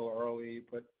realize it's still early,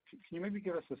 but can you maybe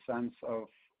give us a sense of,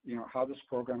 how this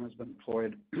program has been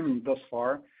deployed thus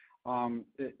far?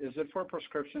 Is it for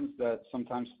prescriptions that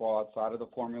sometimes fall outside of the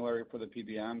formulary for the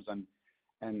PBMs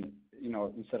and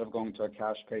instead of going to a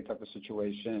cash pay type of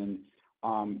situation,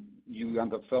 you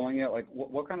end up filling it? Like,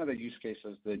 what kind of the use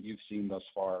cases that you've seen thus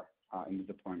far in the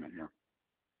deployment here?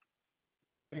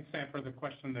 Thanks, Sam, for the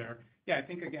question there. Yeah, I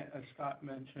think, again, as Scott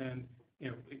mentioned,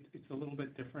 it's a little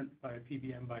bit different by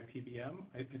PBM.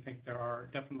 I think there are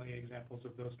definitely examples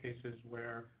of those cases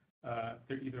where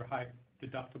they're either high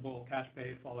deductible cash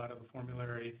pay, fall out of the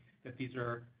formulary, that these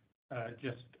are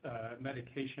just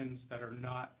medications that are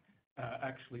not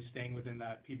actually staying within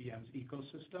that PBM's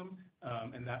ecosystem,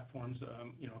 and that forms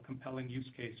a compelling use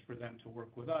case for them to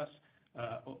work with us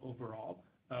overall.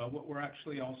 What we're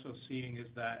actually also seeing is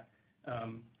that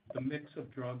the mix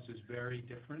of drugs is very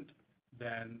different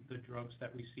than the drugs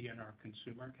that we see in our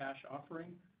consumer cash offering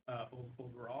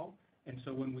overall. And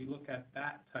so when we look at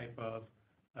that type of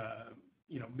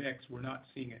mix, we're not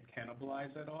seeing it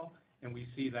cannibalize at all, and we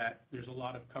see that there's a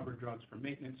lot of covered drugs for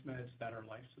maintenance meds that are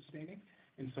life-sustaining.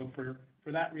 And so for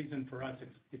that reason, for us,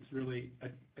 it's really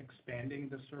expanding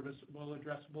the serviceable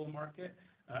addressable market,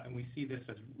 and we see this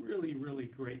as really,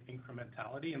 really great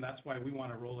incrementality, and that's why we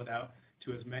want to roll it out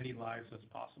to as many lives as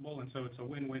possible. And so it's a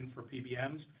win-win for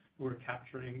PBMs who are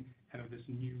capturing kind of this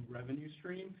new revenue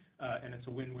stream, and it's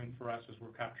a win-win for us as we're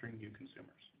capturing new consumers.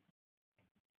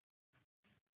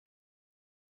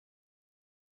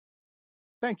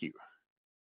 Thank you.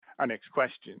 Our next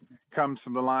question comes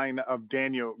from the line of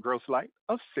Daniel Grosslight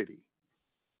of Citi.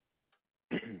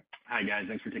 Hi, guys.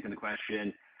 Thanks for taking the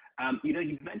question.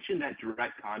 You've mentioned that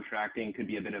direct contracting could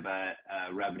be a bit of a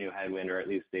revenue headwind or at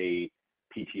least a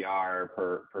PTR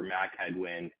per MAC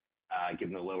headwind,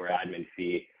 given the lower admin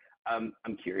fee. I'm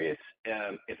curious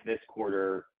if this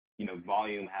quarter,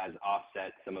 volume has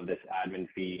offset some of this admin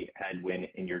fee headwind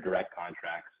in your direct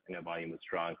contracts. I know volume was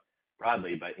strong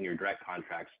broadly, but in your direct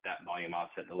contracts, that volume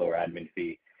offset the lower admin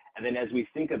fee. And then as we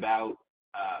think about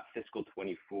fiscal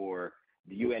 24,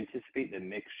 do you anticipate the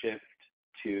mix shift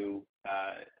to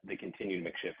the continued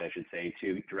mix shift, I should say,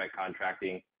 to direct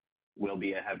contracting will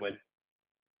be a headwind?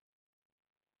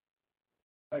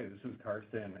 Hi, this is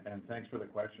Karsten, and thanks for the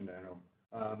question, Daniel.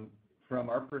 From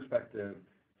our perspective,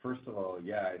 first of all,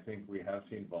 yeah, I think we have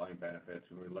seen volume benefits.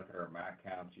 When we look at our MAC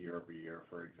counts year over year,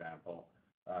 for example,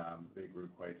 they grew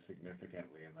quite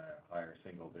significantly in the higher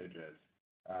single digits.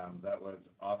 That was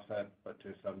offset, but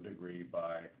to some degree,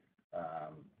 by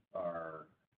our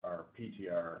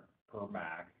PTR per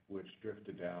MAC, which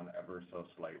drifted down ever so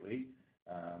slightly.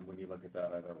 When you look at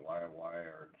that either YOY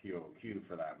or QOQ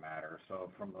for that matter. So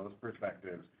from those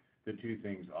perspectives, the two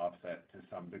things offset to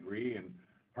some degree. And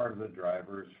part of the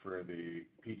drivers for the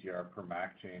PTR per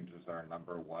MAC changes are,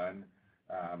 number one,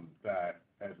 that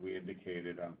as we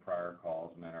indicated on prior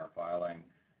calls and in our filing,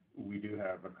 we do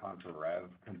have a contra rev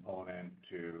component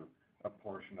to a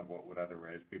portion of what would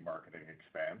otherwise be marketing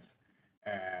expense.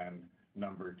 And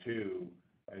number two,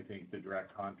 I think the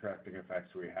direct contracting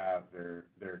effects we have,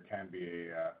 there can be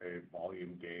a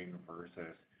volume gain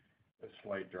versus a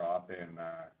slight drop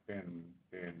in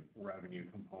revenue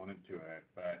component to it.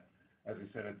 But as we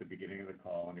said at the beginning of the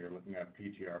call, when you're looking at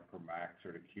PTR per MAC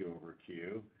sort of Q over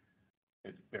Q,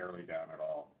 it's barely down at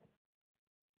all.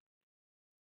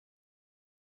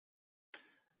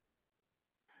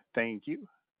 Thank you.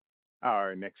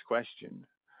 Our next question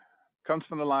comes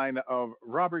from the line of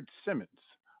Robert Simmons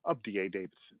of D.A.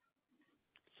 Davidson.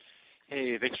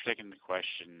 Hey, thanks for taking the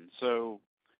question. So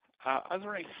I was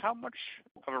wondering, how much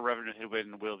of a revenue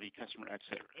headwind will the customer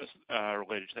exit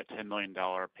related to that $10 million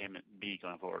payment be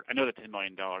going forward? I know the $10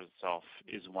 million itself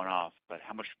is one-off, but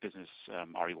how much business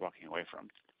are you walking away from?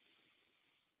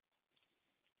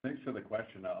 Thanks for the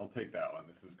question. I'll take that one.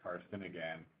 This is Karsten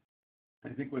again. I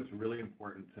think what's really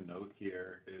important to note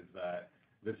here is that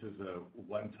this is a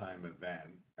one-time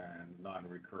event and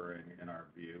non-recurring in our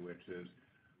view, which is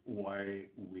why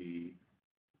we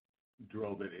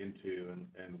drove it into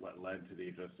and what led to the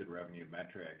adjusted revenue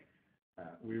metric.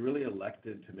 We really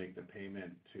elected to make the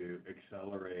payment to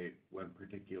accelerate when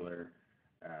particular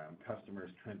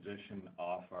customers transition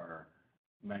off our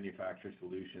manufacturer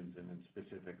solutions and in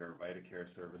specific our VitaCare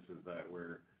services that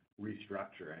we're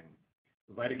restructuring.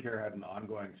 VitaCare had an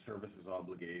ongoing services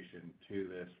obligation to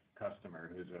this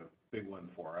customer, who's a big one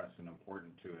for us and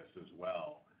important to us as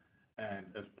well. And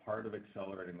as part of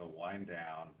accelerating the wind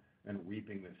down and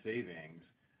reaping the savings,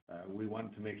 we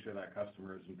wanted to make sure that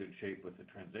customer is in good shape with the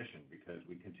transition because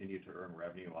we continue to earn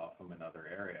revenue off them in other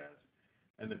areas.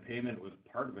 And the payment was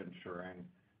part of ensuring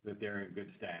that they're in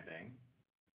good standing,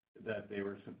 that they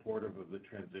were supportive of the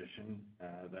transition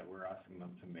that we're asking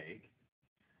them to make,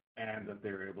 and that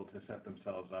they were able to set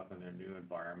themselves up in their new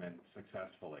environment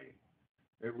successfully.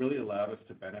 It really allowed us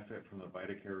to benefit from the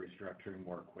VitaCare restructuring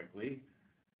more quickly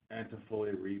and to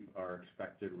fully reap our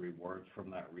expected rewards from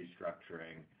that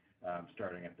restructuring,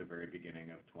 starting at the very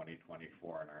beginning of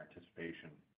 2024 in our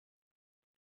anticipation.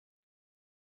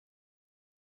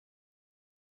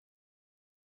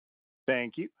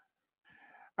 Thank you.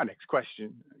 Our next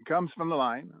question comes from the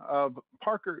line of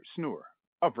Parker Snure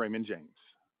of Raymond James.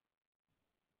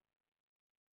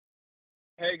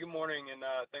 Hey, good morning, and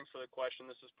thanks for the question.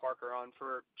 This is Parker on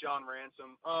for John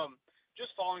Ransom.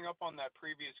 Just following up on that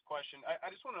previous question, I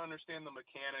just want to understand the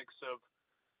mechanics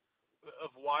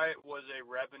of why it was a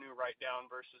revenue write-down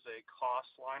versus a cost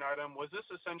line item. Was this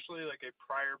essentially like a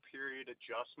prior period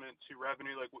adjustment to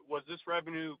revenue? Like, was this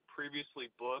revenue previously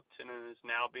booked and it is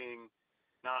now being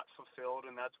not fulfilled,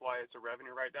 and that's why it's a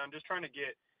revenue write-down? Just trying to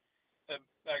get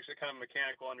actually kind of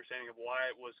mechanical understanding of why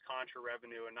it was contra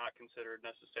revenue and not considered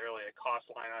necessarily a cost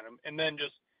line item. And then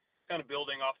just kind of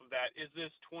building off of that, is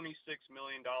this $26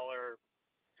 million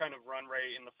kind of run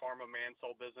rate in the pharma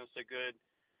Mansell business a good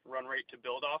run rate to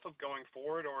build off of going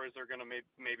forward, or is there going to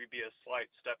maybe be a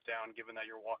slight step down given that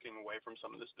you're walking away from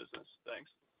some of this business? Thanks.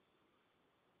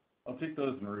 I'll take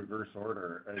those in reverse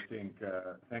order. I think,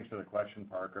 thanks for the question,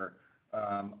 Parker.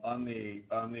 On the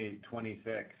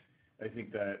 26, I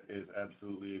think that is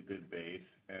absolutely a good base,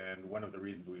 and one of the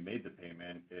reasons we made the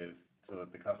payment is so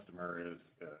that the customer is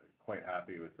quite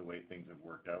happy with the way things have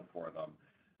worked out for them.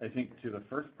 I think to the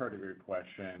first part of your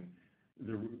question,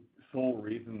 the sole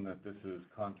reason that this is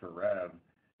contra rev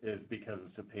is because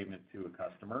it's a payment to a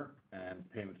customer, and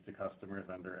payments to customers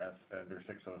under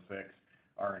 606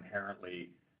 are inherently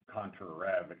contra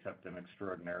rev, except in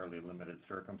extraordinarily limited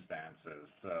circumstances.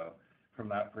 So from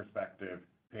that perspective,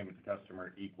 payment to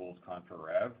customer equals contra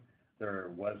rev. There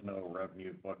was no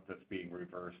revenue book that's being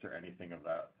reversed or anything of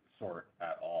that sort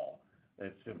at all.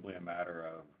 It's simply a matter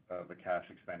of a cash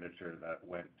expenditure that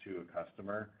went to a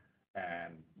customer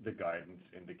and the guidance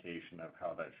indication of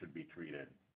how that should be treated.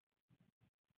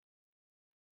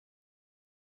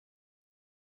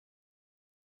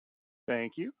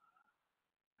 Thank you.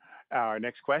 Our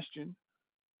next question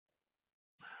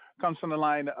comes from the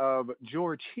line of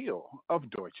George Hill of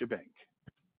Deutsche Bank.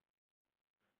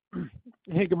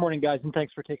 Hey, good morning, guys, and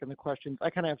thanks for taking the questions. I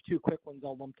kind of have two quick ones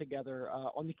I'll lump together.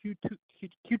 On the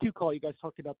Q2 call, you guys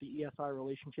talked about the ESI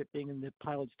relationship being in the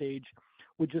pilot stage.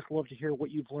 Would just love to hear what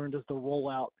you've learned as the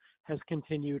rollout has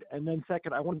continued. And then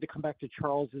second, I wanted to come back to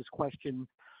Charles's question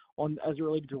on as it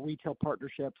related to retail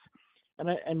partnerships.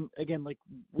 And again, like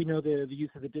we know the use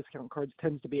of the discount cards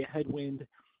tends to be a headwind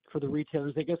for the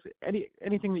retailers. I guess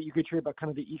anything that you could share about kind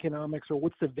of the economics or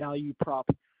what's the value prop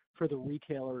for the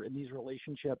retailer in these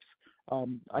relationships,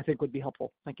 I think would be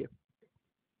helpful. Thank you.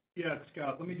 Yeah,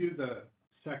 Scott, let me do the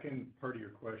second part of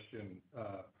your question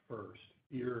first.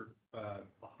 You're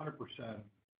 100%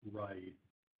 right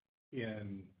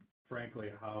in, frankly,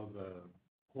 how the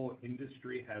whole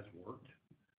industry has worked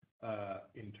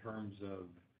in terms of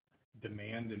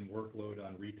demand and workload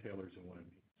on retailers and what it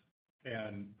means.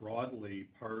 And broadly,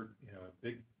 a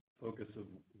big focus of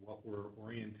what we're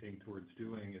orienting towards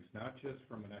doing is not just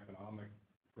from an economic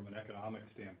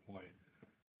standpoint,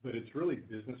 but it's really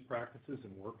business practices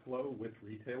and workflow with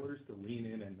retailers to lean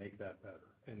in and make that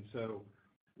better. And so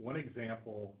one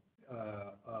example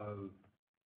of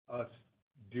us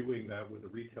doing that with a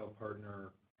retail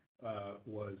partner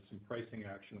was some pricing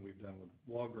action we've done with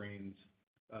Walgreens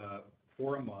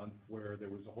for a month, where there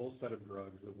was a whole set of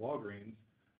drugs that Walgreens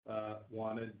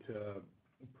wanted to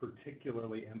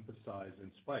particularly emphasize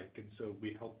and spike. And so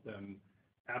we helped them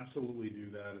absolutely do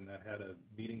that, and that had a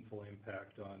meaningful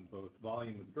impact on both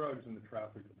volume of drugs and the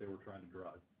traffic that they were trying to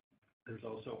drive. There's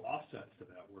also offsets to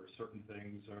that, where certain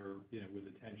things are, with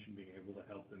attention, being able to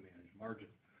help them manage margin.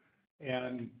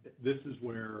 And this is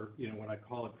where, when I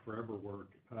call it forever work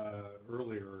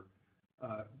earlier,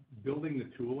 building the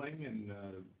tooling and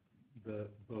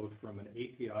both from an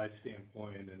API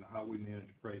standpoint and how we manage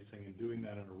pricing and doing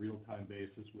that on a real-time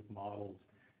basis with models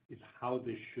is how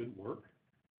this should work.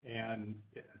 And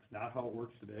it's not how it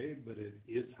works today, but it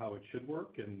is how it should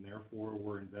work, and therefore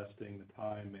we're investing the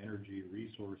time, energy,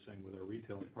 resourcing with our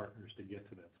retailing partners to get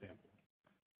to that standpoint.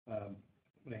 I'm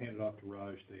going to hand it off to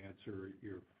Raj to answer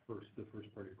the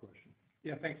first part of your question.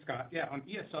 Yeah, thanks, Scott. Yeah, on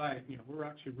ESI, we're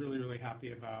actually really, really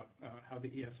happy about how the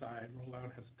ESI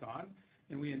rollout has gone,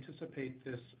 and we anticipate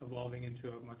this evolving into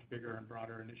a much bigger and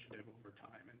broader initiative over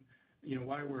time. And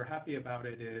why we're happy about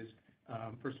it is,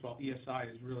 first of all,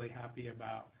 ESI is really happy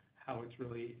about how it's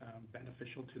really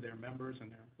beneficial to their members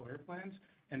and their employer plans.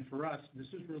 And for us, this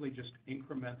is really just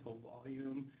incremental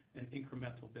volume and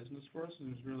incremental business for us,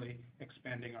 and is really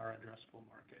expanding our addressable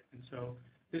market. And so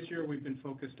this year we've been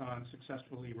focused on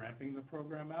successfully ramping the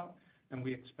program out, and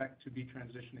we expect to be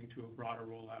transitioning to a broader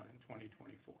rollout in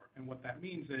 2024. And what that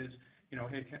means is,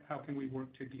 hey, how can we work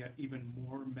to get even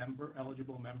more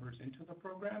eligible members into the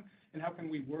program? And how can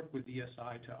we work with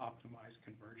ESI to optimize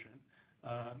conversion?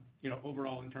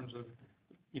 Overall, in terms of,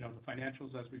 the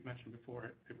financials, as we've mentioned before,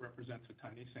 it represents a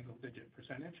tiny single-digit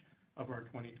percentage of our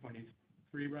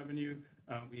 2023 revenue.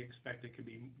 We expect it could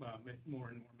be more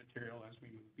and more material as we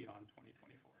move beyond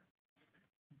 2024.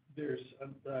 This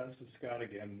is Scott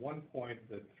again. One point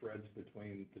that threads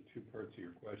between the two parts of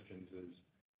your questions is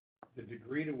the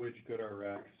degree to which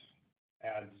GoodRx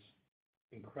adds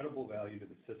incredible value to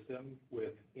the system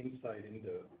with insight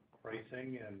into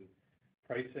pricing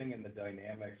and the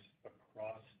dynamics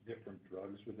across different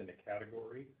drugs within a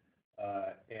category.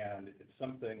 And it's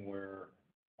something where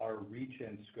our reach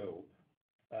and scope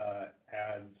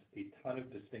adds a ton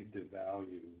of distinctive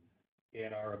value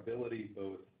in our ability,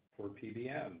 both for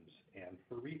PBMs and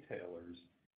for retailers,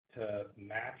 to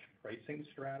match pricing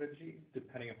strategy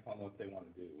depending upon what they want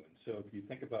to do. And so if you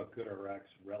think about GoodRx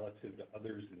relative to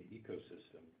others in the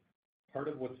ecosystem, part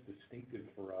of what's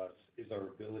distinctive for us is our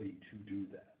ability to do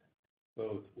that,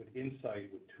 both with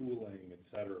insight, with tooling, et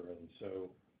cetera. And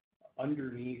so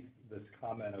underneath this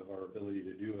comment of our ability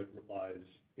to do it lies,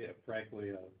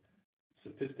 frankly, a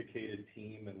sophisticated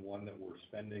team, and one that we're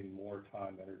spending more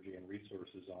time, energy, and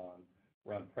resources on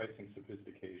around pricing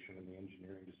sophistication and the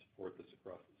engineering to support this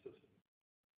across the system.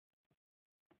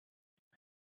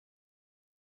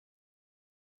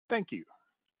 Thank you.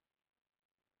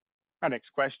 Our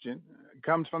next question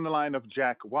comes from the line of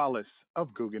Jack Wallace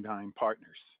of Guggenheim Partners.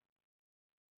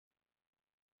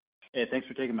 Hey, thanks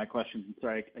for taking my question.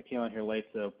 Sorry, I came on here late,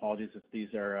 so apologies if these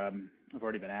are have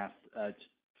already been asked. Just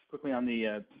quickly on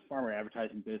the pharma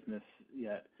advertising business,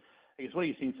 yeah, I guess what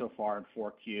have you seen so far in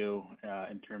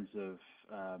 4Q in terms of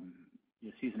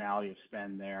seasonality of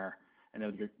spend there? I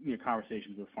know your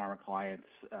conversations with pharma clients,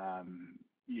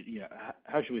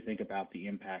 how should we think about the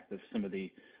impact of some of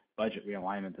the budget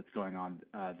realignment that's going on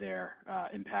there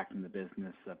impacting the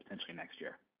business potentially next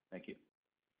year? Thank you.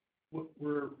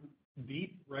 We're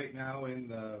deep right now in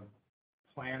the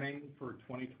planning for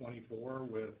 2024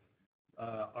 with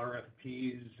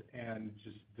RFPs and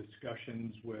just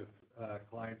discussions with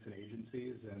clients and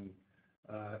agencies, and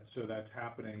so that's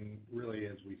happening really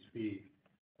as we speak.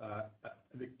 I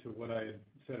think to what I had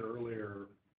said earlier,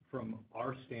 from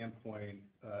our standpoint,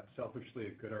 selfishly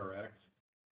at GoodRx,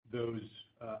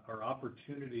 our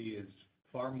opportunity is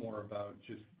far more about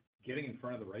just getting in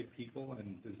front of the right people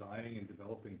and designing and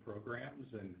developing programs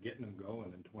and getting them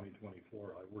going in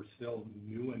 2024. We're still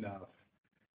new enough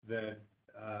that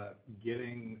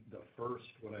getting the first,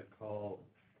 what I'd call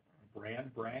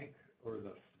brand rank or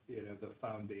the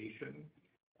foundation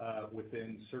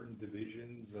within certain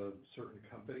divisions of certain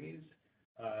companies,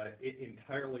 it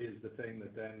entirely is the thing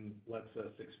that then lets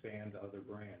us expand to other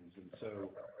brands. And so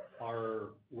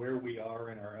where we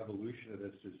are in our evolution of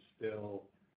this is still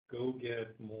go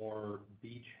get more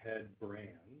beachhead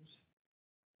brands,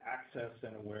 access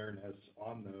and awareness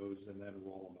on those, and then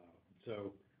roll them out.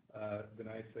 So the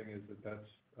nice thing is that's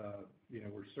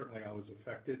we're certainly always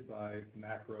affected by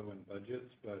macro and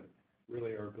budgets, but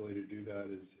really our ability to do that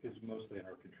is mostly in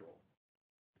our control.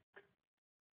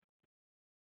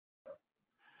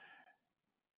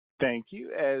 Thank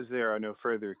you. As there are no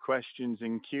further questions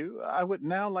in queue, I would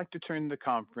now like to turn the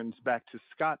conference back to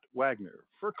Scott Wagner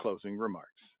for closing remarks.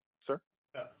 Sir?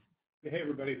 Hey,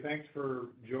 everybody. Thanks for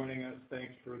joining us.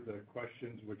 Thanks for the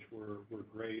questions, which were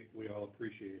great. We all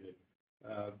appreciate it.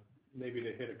 Maybe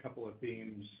to hit a couple of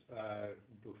themes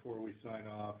before we sign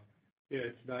off.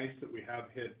 It's nice that we have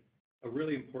hit a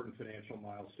really important financial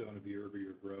milestone of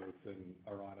year-over-year growth and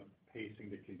are on a pacing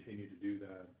to continue to do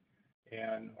that.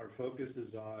 And our focus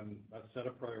is on a set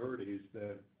of priorities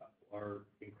that are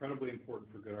incredibly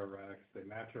important for GoodRx. They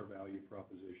match our value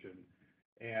proposition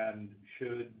and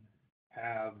should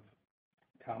have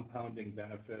compounding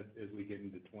benefit as we get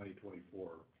into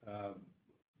 2024.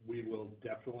 We will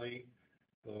definitely,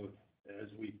 both as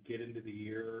we get into the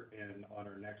year and on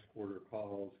our next quarter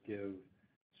calls, give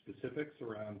specifics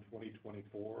around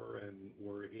 2024, and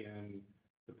we're in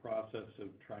the process of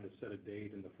trying to set a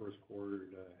date in the first quarter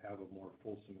to have a more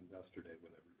fulsome investor day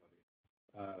with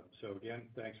everybody. So again,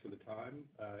 thanks for the time,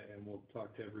 and we'll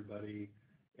talk to everybody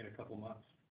in a couple months.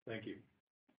 Thank you.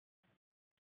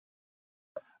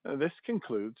 This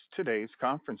concludes today's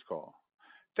conference call.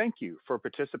 Thank you for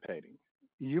participating.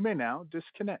 You may now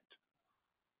disconnect.